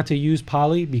try not to use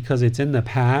Pali because it's in the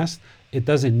past. It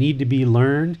doesn't need to be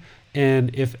learned.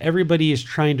 And if everybody is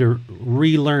trying to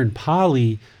relearn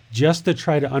Pali just to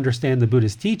try to understand the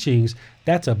Buddha's teachings,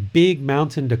 that's a big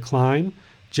mountain to climb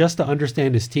just to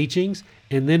understand his teachings.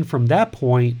 And then from that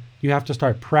point, you have to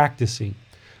start practicing.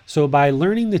 So by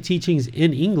learning the teachings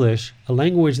in English, a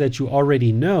language that you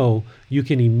already know, you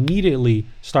can immediately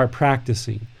start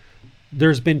practicing.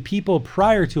 There's been people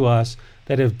prior to us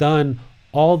that have done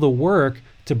all the work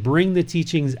to bring the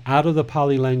teachings out of the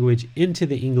Pali language into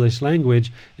the English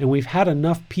language, and we've had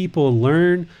enough people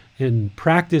learn and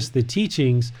practice the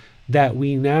teachings that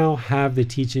we now have the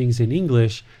teachings in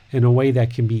English in a way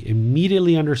that can be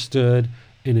immediately understood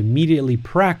and immediately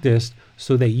practiced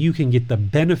so that you can get the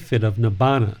benefit of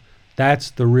Nibbana.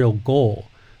 That's the real goal.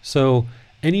 So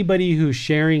anybody who's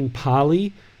sharing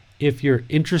Pali, if you're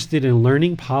interested in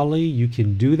learning Pali, you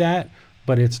can do that,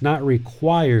 but it's not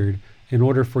required in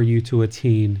order for you to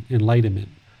attain enlightenment.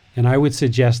 And I would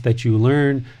suggest that you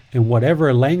learn in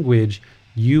whatever language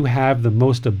you have the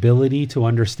most ability to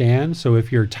understand. So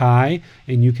if you're Thai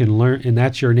and you can learn, and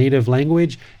that's your native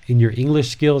language, and your English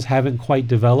skills haven't quite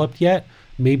developed yet,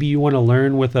 maybe you want to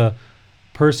learn with a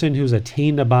person who's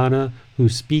attained Nibbana, who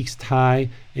speaks Thai,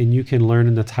 and you can learn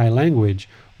in the Thai language.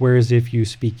 Whereas if you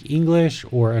speak English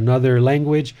or another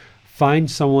language, find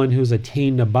someone who's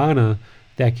attained Nibbana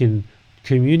that can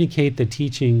communicate the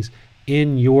teachings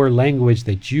in your language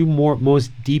that you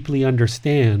most deeply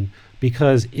understand,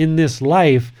 because in this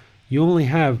life you only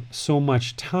have so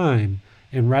much time,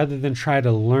 and rather than try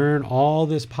to learn all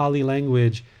this Pali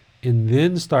language and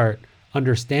then start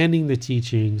understanding the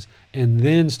teachings and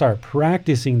then start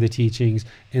practicing the teachings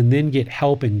and then get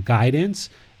help and guidance,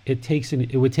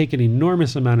 it would take an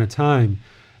enormous amount of time.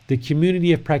 The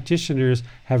community of practitioners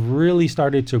have really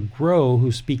started to grow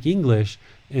who speak English,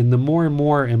 and the more and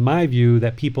more, in my view,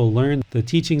 that people learn the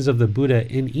teachings of the Buddha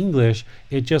in English,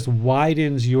 it just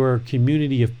widens your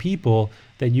community of people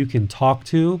that you can talk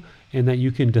to and that you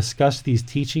can discuss these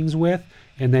teachings with,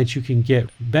 and that you can get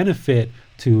benefit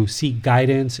to seek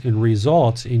guidance and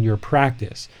results in your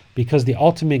practice, because the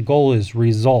ultimate goal is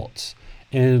results.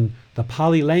 And the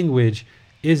Pali language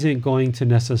isn't going to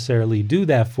necessarily do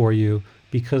that for you,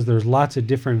 because there's lots of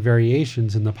different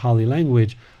variations in the Pali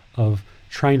language of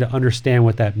trying to understand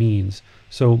what that means.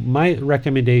 So my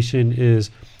recommendation is,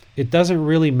 it doesn't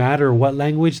really matter what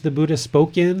language the Buddha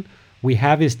spoke in. We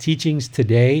have his teachings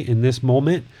today in this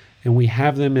moment, and we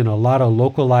have them in a lot of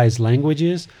localized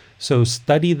languages. So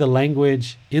study the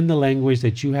language in the language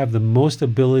that you have the most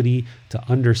ability to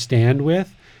understand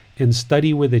with, and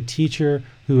study with a teacher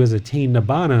who has attained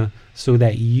Nibbana so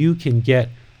that you can get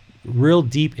real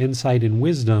deep insight and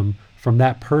wisdom from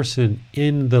that person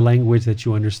in the language that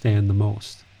you understand the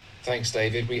most. Thanks,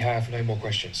 David. We have no more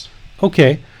questions.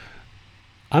 Okay.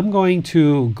 I'm going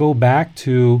to go back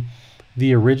to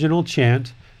the original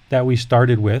chant that we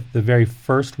started with, the very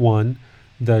first one,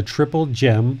 the triple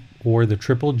gem or the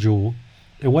triple jewel.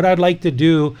 And what I'd like to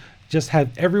do, just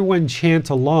have everyone chant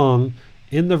along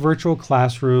in the virtual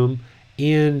classroom,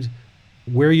 and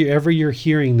wherever you're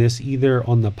hearing this, either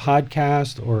on the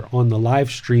podcast or on the live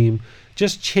stream,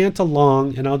 just chant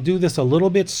along. And I'll do this a little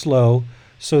bit slow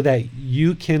so that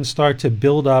you can start to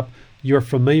build up your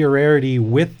familiarity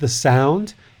with the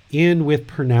sound and with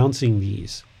pronouncing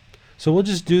these. So we'll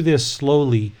just do this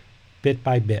slowly, bit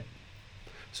by bit.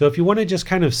 So if you want to just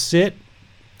kind of sit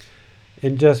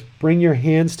and just bring your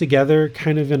hands together,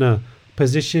 kind of in a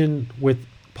position with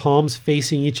palms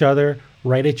facing each other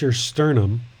right at your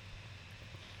sternum,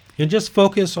 and just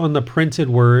focus on the printed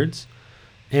words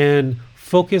and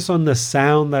focus on the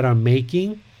sound that I'm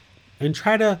making, and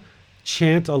try to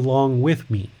chant along with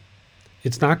me.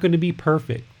 It's not going to be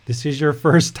perfect. This is your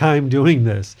first time doing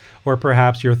this, or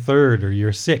perhaps your third or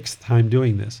your sixth time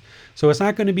doing this. So it's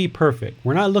not going to be perfect.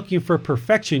 We're not looking for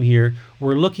perfection here.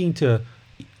 We're looking to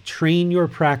train your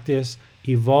practice,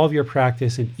 evolve your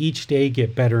practice, and each day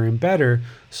get better and better,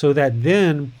 so that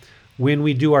then when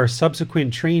we do our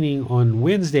subsequent training on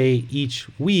Wednesday each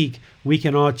week, we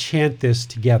can all chant this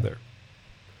together.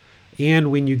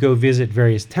 And when you go visit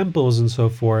various temples and so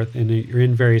forth, and you're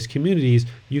in various communities,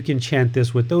 you can chant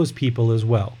this with those people as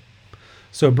well.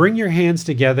 So bring your hands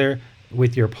together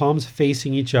with your palms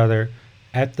facing each other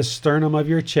at the sternum of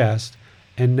your chest,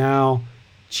 and now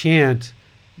chant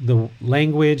the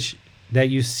language that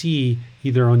you see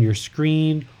either on your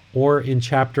screen or in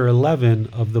chapter 11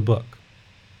 of the book.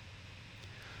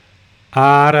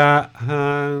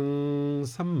 Arahang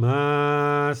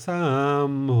Samma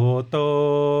Sambuddho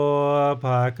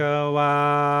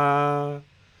Bhagava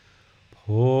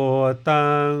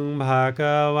Bhutang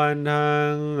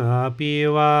Bhagavantang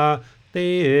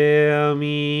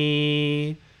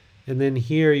Apivateyami. And then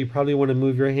here you probably want to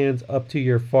move your hands up to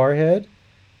your forehead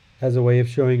as a way of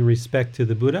showing respect to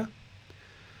the Buddha.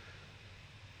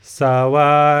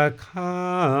 Sawakato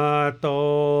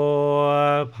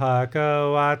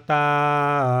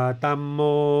Bhagavata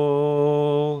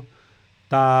Tammo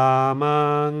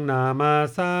Tamang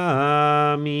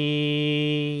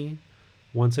Namasami.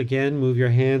 Once again, move your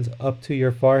hands up to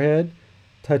your forehead,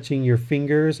 touching your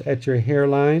fingers at your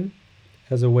hairline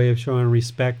as a way of showing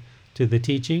respect to the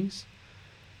teachings.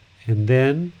 And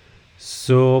then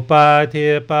Supatipano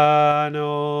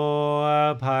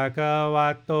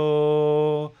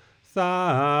Bhagavato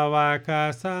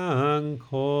Savaka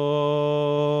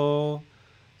Sangho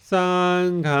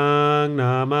Sanghang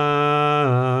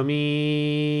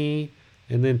Namami.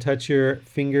 And then touch your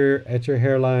finger at your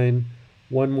hairline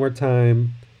one more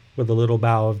time with a little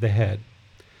bow of the head.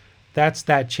 That's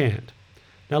that chant.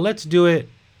 Now let's do it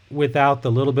without the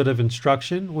little bit of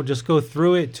instruction. We'll just go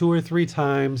through it 2 or 3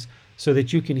 times so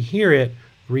that you can hear it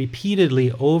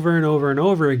repeatedly over and over and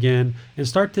over again and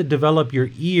start to develop your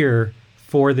ear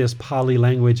for this Pali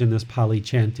language and this Pali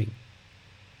chanting.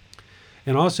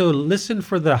 And also listen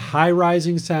for the high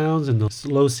rising sounds and the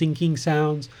low sinking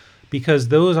sounds, because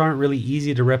those aren't really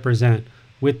easy to represent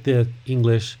with the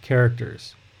English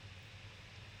characters.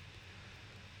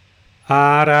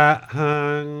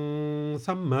 Arahang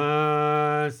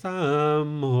Samma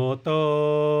Sambuddho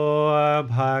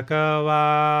Bhagava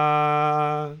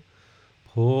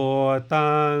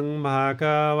Bhutang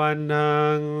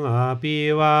Bhagavantang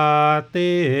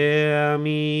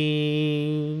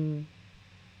Apivateyami.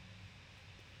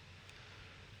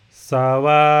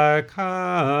 Sawakato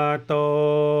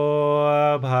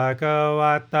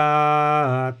Bhagavata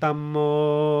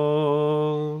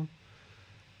Tammo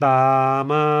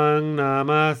Tamang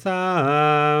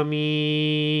Namasami.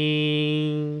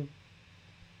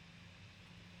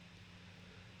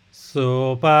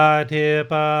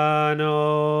 Supatipano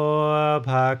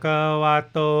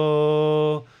Bhagavato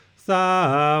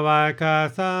Savaka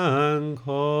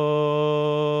Sangho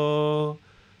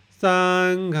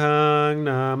Sanghang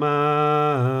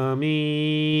Namami.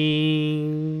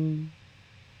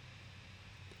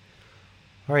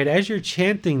 All right, as you're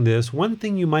chanting this, one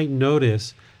thing you might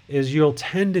notice is you'll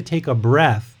tend to take a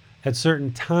breath at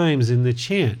certain times in the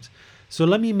chant. So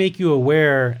let me make you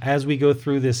aware as we go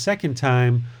through this second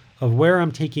time of where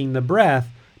I'm taking the breath,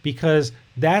 because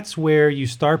that's where you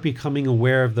start becoming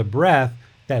aware of the breath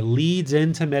that leads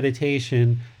into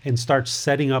meditation and starts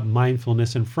setting up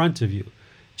mindfulness in front of you.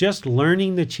 Just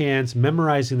learning the chants,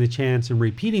 memorizing the chants, and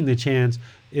repeating the chants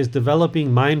is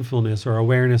developing mindfulness or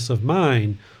awareness of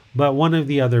mind. But one of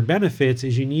the other benefits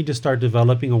is you need to start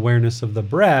developing awareness of the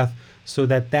breath so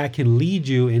that that can lead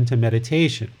you into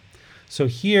meditation. So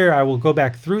here I will go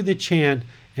back through the chant,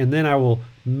 and then I will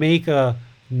make a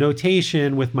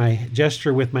notation with my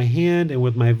gesture with my hand and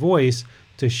with my voice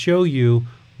to show you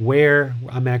where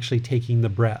I'm actually taking the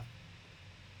breath.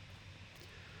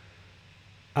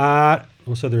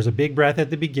 So there's a big breath at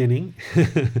the beginning.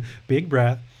 Big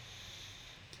breath.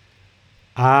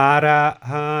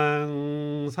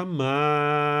 Arahang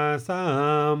Samma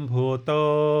Sambuddho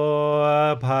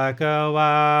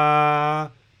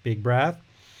Bhagava. Big breath.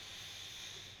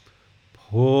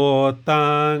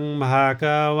 Bhutang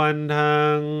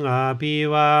Bhagavantang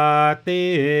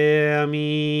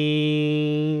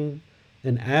Apivateyami.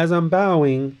 And as I'm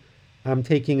bowing, I'm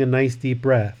taking a nice deep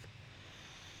breath.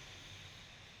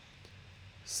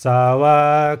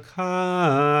 Sawakato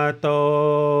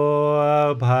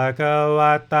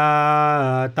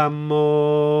Bhagavata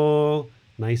Tammo.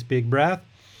 Nice big breath.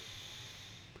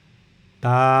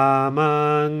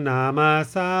 Tamang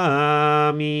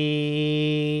Namasami.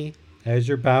 As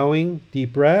you're bowing,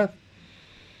 deep breath.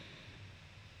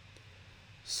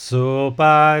 Supatipano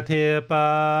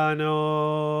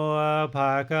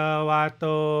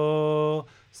Bhagavato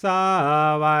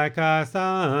Savaka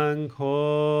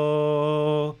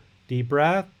Sangho. Deep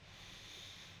breath.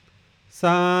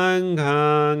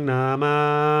 Sanghang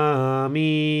Namami.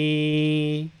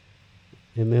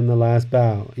 And then the last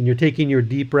bow. And you're taking your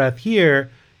deep breath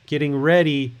here, getting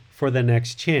ready for the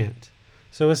next chant.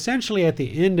 So essentially at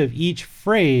the end of each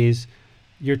phrase,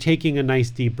 you're taking a nice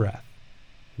deep breath.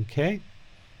 Okay?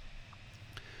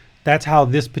 That's how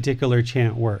this particular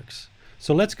chant works.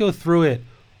 So let's go through it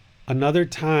another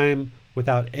time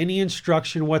without any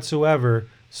instruction whatsoever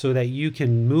so that you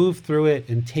can move through it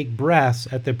and take breaths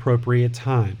at the appropriate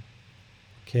time.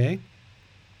 Okay?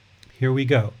 Here we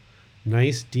go.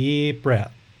 Nice deep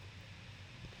breath.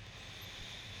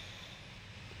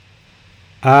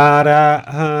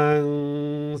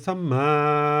 Arahang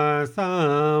Samma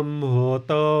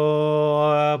Sambuddho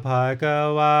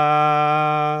Bhagava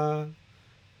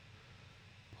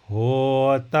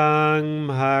Bhutang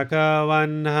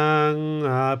Bhagavantang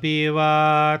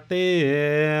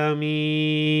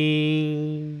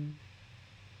Abhivateyami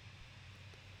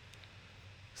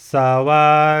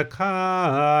Savakato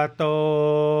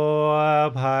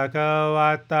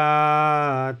Bhagavata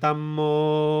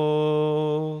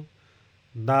Dhammo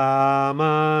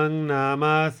Dhammang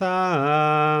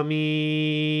Namasami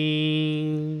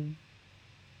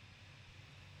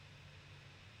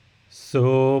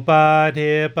Supadipano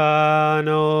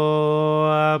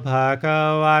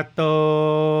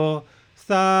Bhagavato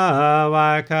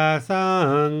Savaka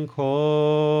Sangho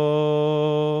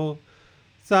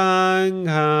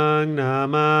Sanghang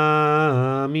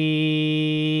Namami.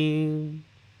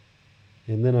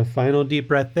 And then a final deep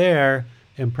breath there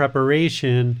in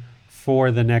preparation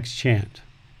for the next chant.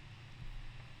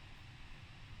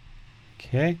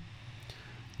 Okay.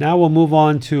 Now we'll move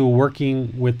on to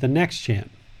working with the next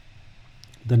chant,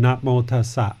 the Namo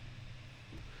Tassa.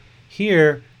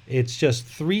 Here, it's just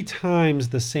 3 times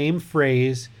the same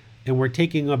phrase, and we're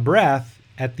taking a breath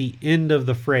at the end of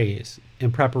the phrase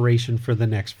in preparation for the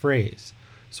next phrase.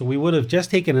 So we would have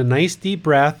just taken a nice deep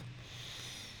breath.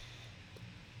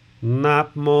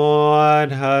 Namo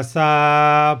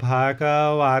Tassa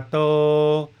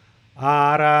Bhagavato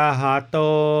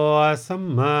Arahato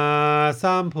Samma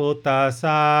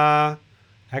Sambuddhassa.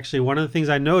 Actually, one of the things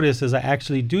I notice is I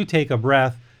actually do take a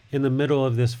breath in the middle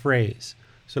of this phrase.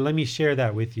 So let me share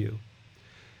that with you.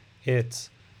 It's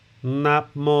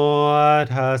Namo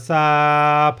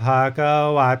Tassa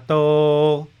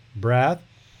Bhagavato, breath,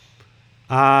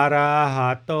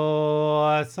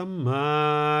 Arahato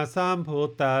Samma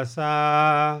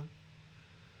Sambuddhassa.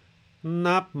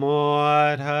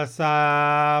 Namo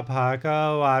Tassa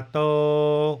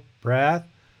Bhagavato, breath,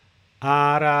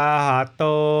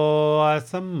 Arahato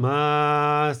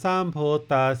Samma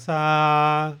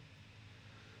Sambuddhassa.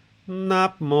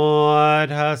 Namo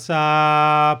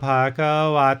Tassa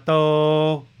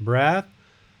Bhagavato, breath,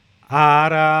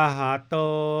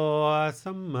 Arahato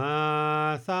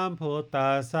Samma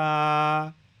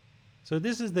Sambuddhassa. So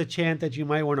this is the chant that you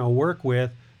might want to work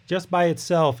with just by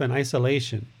itself in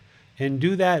isolation. And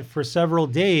do that for several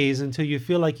days until you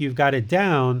feel like you've got it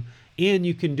down, and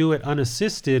you can do it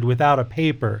unassisted without a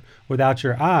paper, without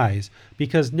your eyes,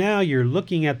 because now you're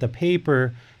looking at the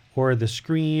paper or the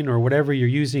screen or whatever you're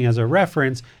using as a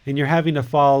reference, and you're having to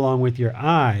follow along with your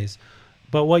eyes.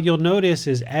 But what you'll notice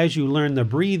is as you learn the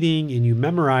breathing and you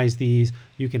memorize these,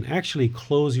 you can actually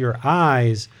close your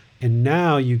eyes, and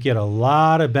now you get a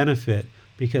lot of benefit,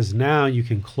 because now you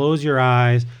can close your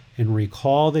eyes and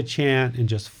recall the chant and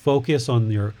just focus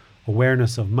on your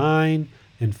awareness of mind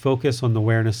and focus on the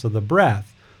awareness of the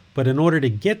breath. But in order to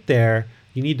get there,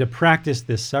 you need to practice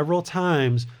this several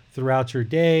times throughout your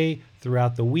day,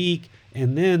 throughout the week,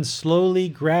 and then slowly,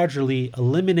 gradually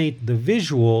eliminate the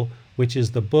visual, which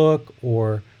is the book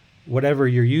or whatever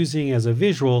you're using as a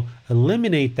visual.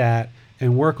 Eliminate that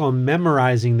and work on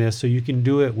memorizing this so you can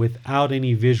do it without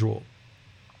any visual.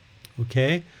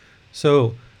 Okay?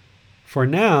 So for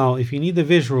now, if you need the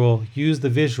visual, use the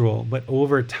visual, but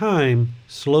over time,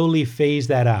 slowly phase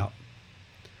that out.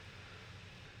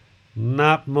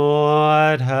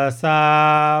 Namo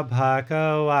Tassa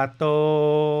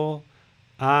Bhagavato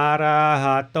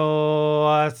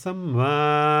Arahato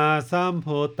Samma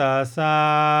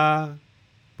Sambuddhassa.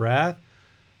 Breath.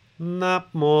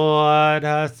 Namo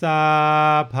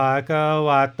Tassa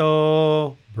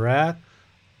Bhagavato. Breath.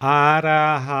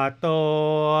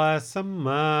 Arahato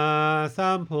Samma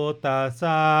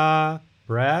Sambuddhassa.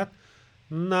 Breath.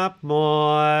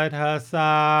 Namo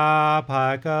Tassa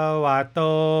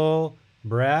Bhagavato.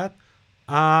 Breath.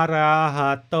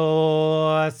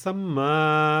 Arahato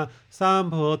Samma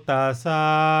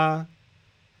Sambuddhassa.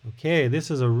 Okay, this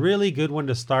is a really good one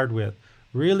to start with.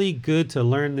 Really good to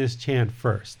learn this chant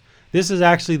first. This is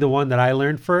actually the one that I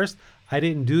learned first. I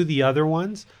didn't do the other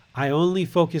ones. I only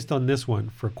focused on this one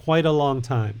for quite a long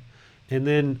time. And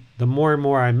then the more and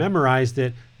more I memorized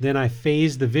it, then I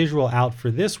phased the visual out for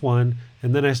this one,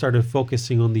 and then I started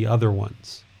focusing on the other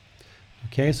ones.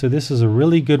 Okay, so this is a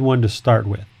really good one to start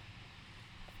with.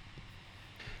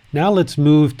 Now let's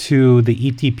move to the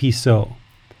Iti Piso,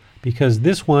 because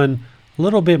this one a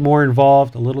little bit more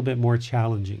involved, a little bit more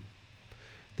challenging.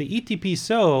 The Iti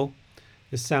Piso,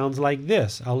 it sounds like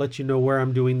this. I'll let you know where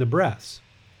I'm doing the breaths.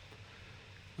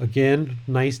 Again,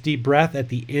 nice deep breath at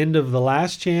the end of the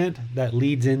last chant that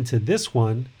leads into this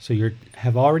one. So you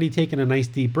have already taken a nice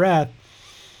deep breath.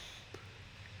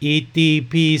 อิติ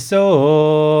ปิโส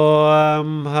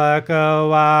ภะคะ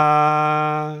วา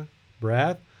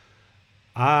breath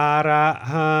อะระ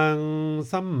หัง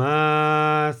สัมมา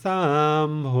สั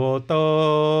มพุทโธ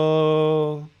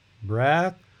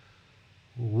breath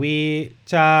วิ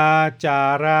ชาจา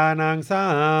รานังสั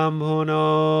มพุโน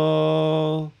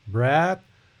breath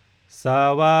ส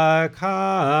วากขา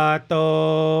โต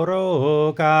โร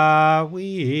กา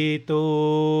วิตู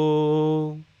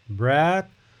breath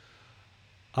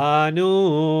อนุ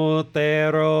เต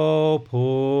โรภู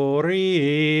ริ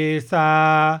สา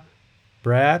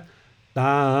breath ต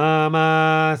ามา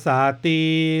สติ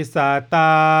สต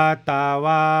าตาว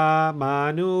ามา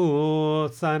นุ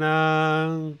สนัง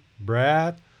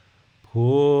breath พุ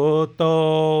ทโธ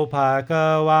ภะคะ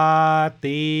วา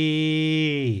ติ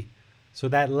So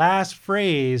that last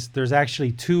phrase, there's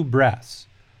actually two breaths,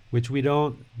 which we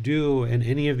don't do in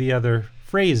any of the other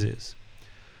phrases.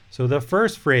 So the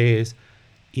first phrase,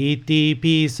 iti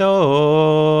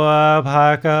piso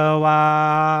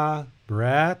bhagava,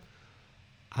 breath,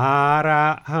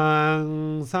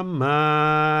 arahang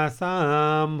samma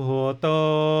sambuddho,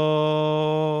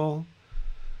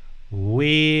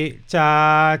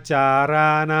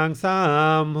 vichacharanang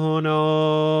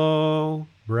samhuno,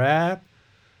 breath,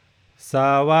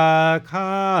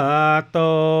 Sawakhato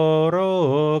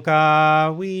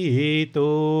roka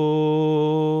vitu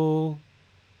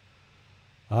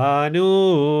Anutero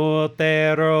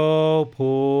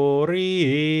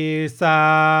purisa,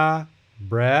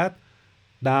 breath,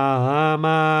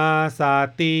 Dhamma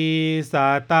sati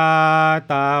sata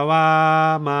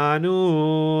tawa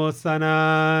manusanang,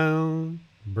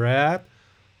 breath,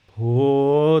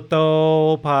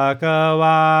 Bhuto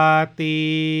bhagavati.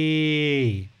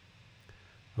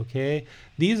 Okay,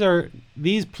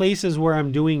 these places where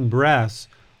I'm doing breaths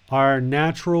are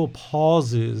natural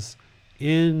pauses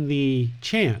in the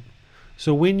chant.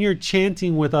 So when you're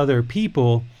chanting with other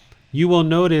people, you will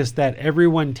notice that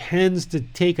everyone tends to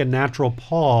take a natural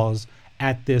pause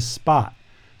at this spot.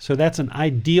 So that's an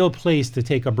ideal place to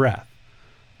take a breath,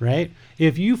 right?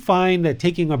 If you find that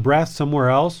taking a breath somewhere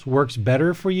else works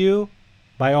better for you,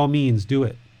 by all means do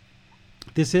it.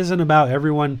 This isn't about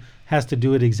everyone has to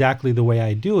do it exactly the way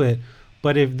I do it,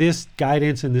 but if this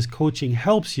guidance and this coaching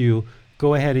helps you,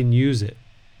 go ahead and use it.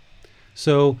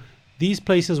 So these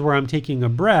places where I'm taking a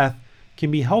breath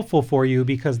can be helpful for you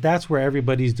because that's where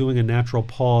everybody's doing a natural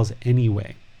pause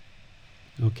anyway.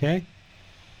 Okay?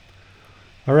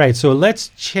 All right, so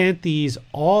let's chant these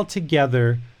all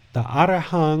together, the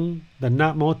Arahang, the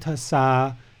Namo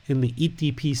Tassa, and the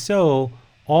Iti Piso,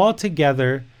 all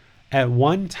together at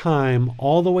one time,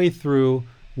 all the way through,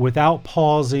 without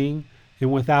pausing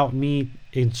and without me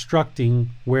instructing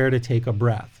where to take a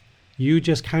breath. You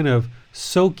just kind of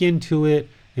soak into it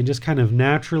and just kind of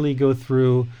naturally go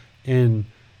through and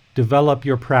develop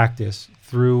your practice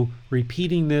through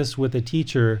repeating this with a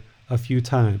teacher a few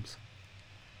times.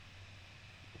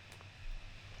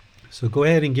 So go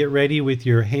ahead and get ready with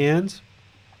your hands.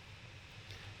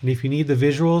 And if you need the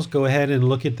visuals, go ahead and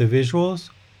look at the visuals.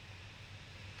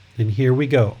 And here we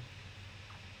go.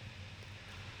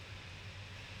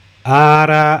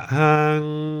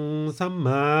 Arahang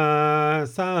samma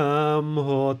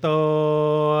sambuddho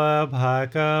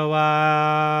bhagava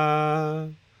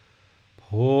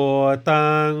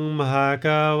Bhutang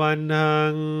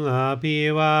bhagavanang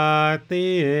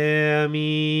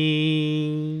abhivateyami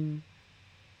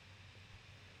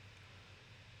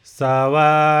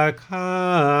Sawakhato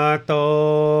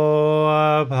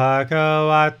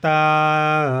bhagavata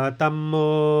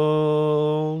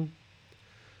tammo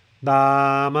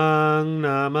Dhammang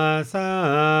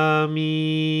namasami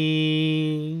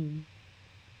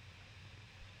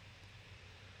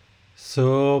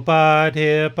Supatipano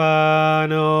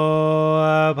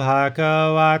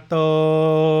bhagavato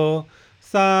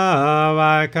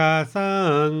Savaka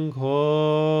Sangho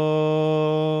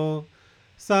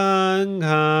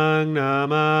Sanghang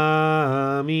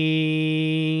namami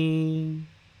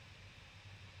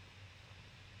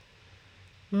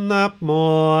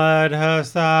Namo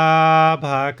tassa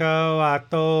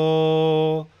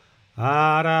bhagavato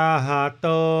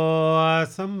arahato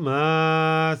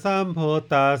samma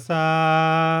sambuddhassa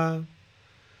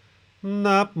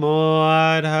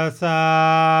Namo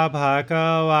tassa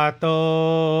bhagavato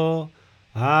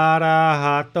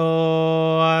arahato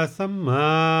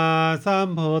samma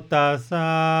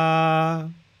sambuddhassa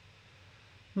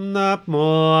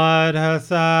Namo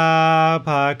tassa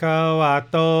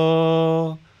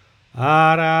bhagavato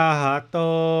arahato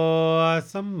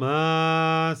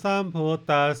samma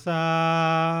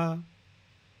sambuddhassa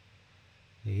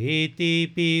อิติ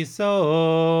ปิโส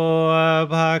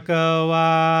ภะคะว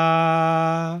า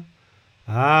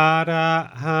อะระ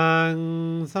หัง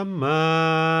สัมมา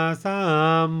สั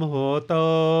มพุทโธ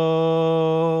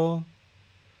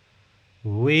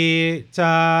วิช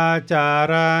าจา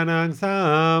รณังสั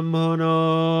มพุโน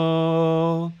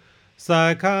สั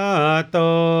คคะโต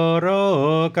โร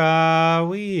กา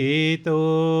วิตุ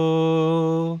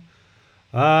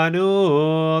อนุ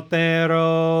เตโร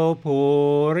ภู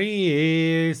ริ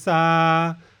สา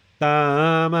ตา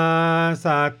มาส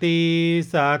ติ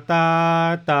สตา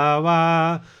ตาวา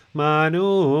ม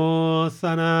นุส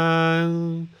นัง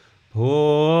พุ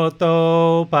ทโธ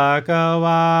ภคว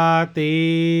าติ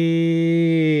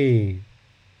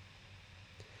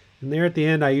And there at the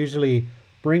end, I usually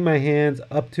bring my hands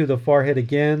up to the forehead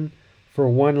again for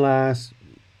one last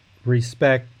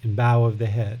respect and bow of the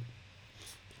head.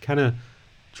 Kind of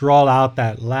draw out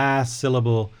that last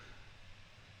syllable,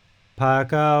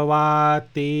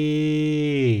 Bhagavati.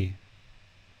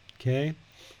 Okay?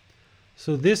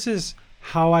 So this is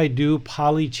how I do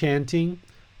Pali chanting.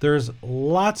 There's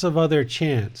lots of other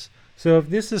chants. So if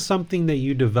this is something that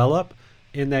you develop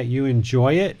and that you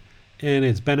enjoy it and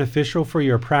it's beneficial for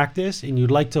your practice and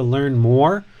you'd like to learn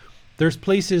more, there's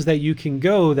places that you can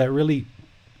go that really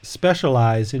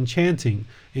specialize in chanting,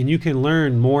 and you can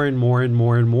learn more and more and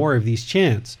more and more of these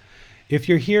chants. If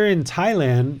you're here in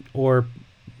Thailand, or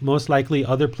most likely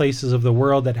other places of the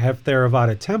world that have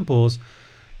Theravada temples,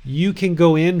 you can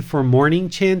go in for morning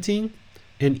chanting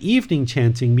and evening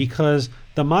chanting, because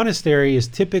the monastery is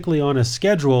typically on a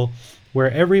schedule where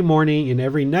every morning and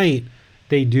every night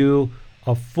they do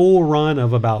a full run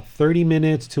of about 30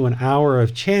 minutes to an hour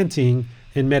of chanting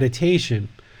and meditation.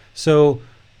 So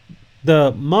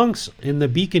the monks and the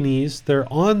bhikkhunis, they're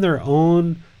on their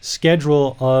own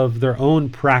schedule of their own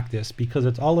practice, because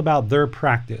it's all about their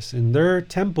practice. And their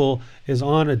temple is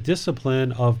on a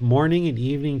discipline of morning and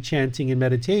evening chanting and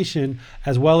meditation,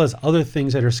 as well as other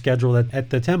things that are scheduled at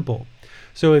the temple.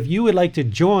 So if you would like to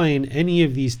join any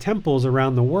of these temples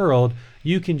around the world,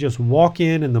 you can just walk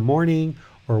in the morning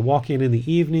or walk in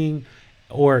the evening,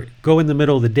 or go in the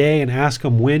middle of the day and ask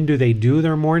them when do they do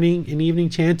their morning and evening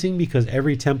chanting, because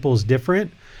every temple is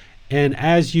different. And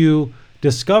as you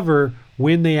discover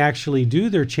when they actually do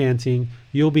their chanting,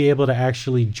 you'll be able to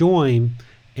actually join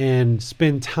and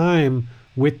spend time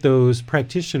with those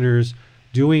practitioners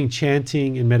doing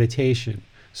chanting and meditation.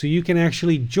 So you can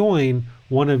actually join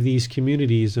one of these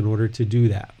communities in order to do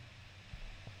that.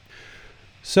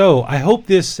 So I hope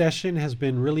this session has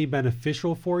been really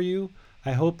beneficial for you.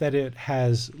 I hope that it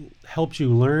has helped you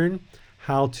learn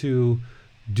how to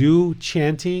do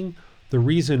chanting, the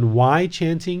reason why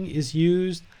chanting is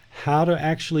used, how to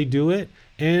actually do it,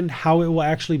 and how it will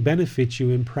actually benefit you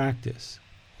in practice.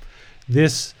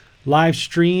 This live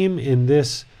stream in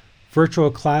this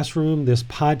virtual classroom, this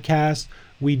podcast,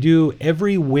 we do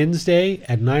every Wednesday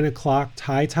at 9 o'clock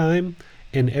Thai time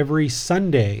and every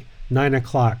Sunday, 9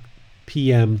 o'clock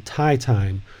p.m. Thai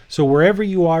time. So wherever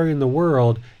you are in the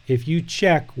world, if you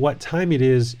check what time it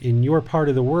is in your part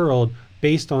of the world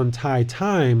based on Thai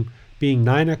time, being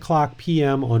 9 o'clock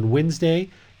p.m. on Wednesday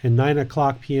and 9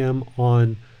 o'clock p.m.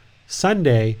 on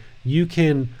Sunday, you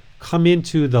can come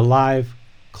into the live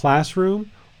classroom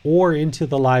or into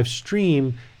the live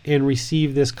stream and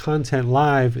receive this content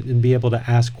live and be able to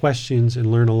ask questions and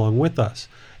learn along with us.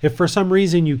 If for some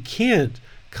reason you can't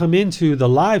come into the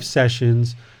live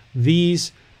sessions,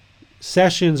 these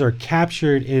sessions are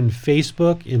captured in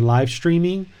Facebook in live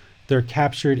streaming. They're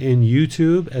captured in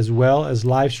YouTube as well as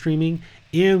live streaming.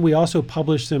 And we also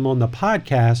publish them on the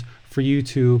podcast for you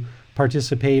to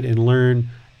participate and learn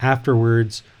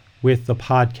afterwards with the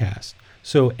podcast.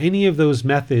 So any of those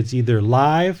methods, either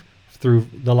live through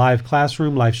the live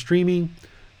classroom, live streaming,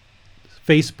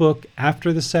 Facebook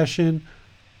after the session,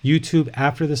 YouTube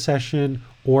after the session,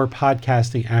 or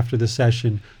podcasting after the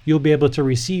session, you'll be able to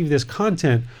receive this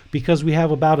content, because we have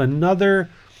about another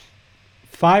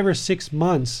 5 or 6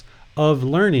 months of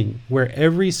learning, where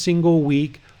every single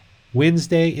week,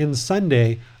 Wednesday and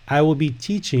Sunday, I will be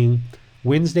teaching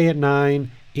Wednesday at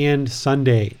 9 and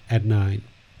Sunday at 9.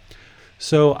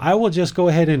 So I will just go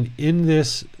ahead and end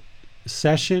this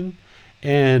session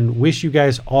and wish you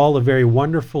guys all a very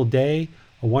wonderful day,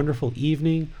 a wonderful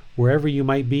evening, wherever you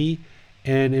might be,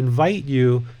 and invite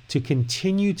you to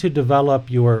continue to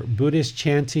develop your Buddhist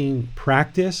chanting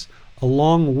practice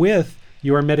along with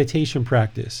your meditation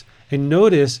practice. And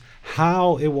notice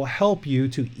how it will help you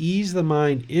to ease the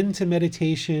mind into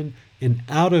meditation and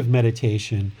out of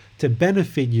meditation to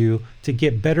benefit you to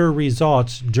get better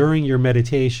results during your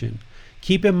meditation.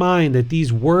 Keep in mind that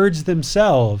these words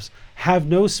themselves have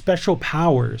no special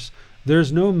powers.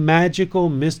 There's no magical,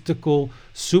 mystical,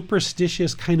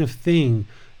 superstitious kind of thing,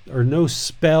 or no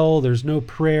spell, there's no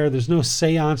prayer, there's no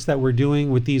seance that we're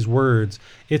doing with these words.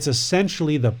 It's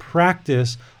essentially the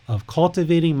practice of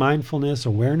cultivating mindfulness,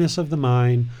 awareness of the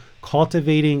mind,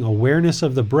 cultivating awareness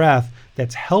of the breath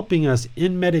that's helping us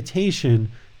in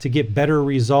meditation to get better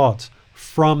results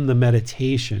from the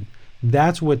meditation.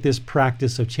 That's what this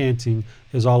practice of chanting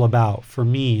is all about for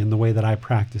me and the way that I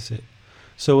practice it.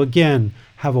 So again,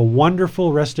 have a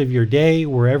wonderful rest of your day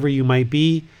wherever you might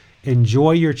be.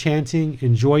 Enjoy your chanting,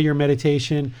 enjoy your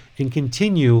meditation, and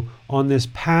continue on this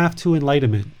path to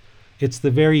enlightenment. It's the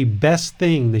very best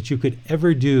thing that you could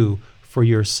ever do for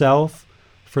yourself,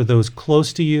 for those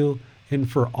close to you, and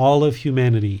for all of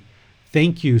humanity.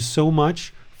 Thank you so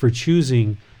much for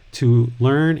choosing to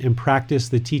learn and practice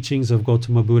the teachings of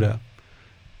Gautama Buddha.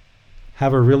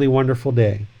 Have a really wonderful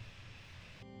day.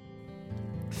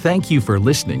 Thank you for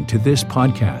listening to this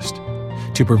podcast.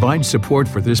 To provide support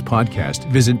for this podcast,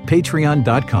 visit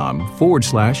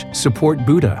patreon.com/support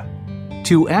Buddha.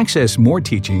 To access more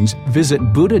teachings, visit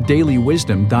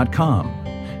buddhadailywisdom.com.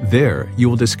 There, you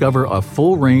will discover a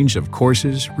full range of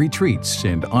courses, retreats,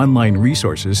 and online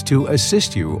resources to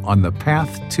assist you on the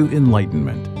path to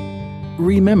enlightenment.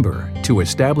 Remember to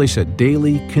establish a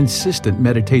daily, consistent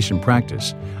meditation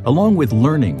practice, along with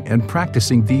learning and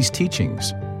practicing these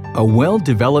teachings. A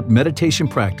well-developed meditation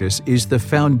practice is the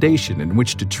foundation in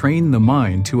which to train the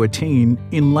mind to attain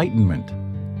enlightenment.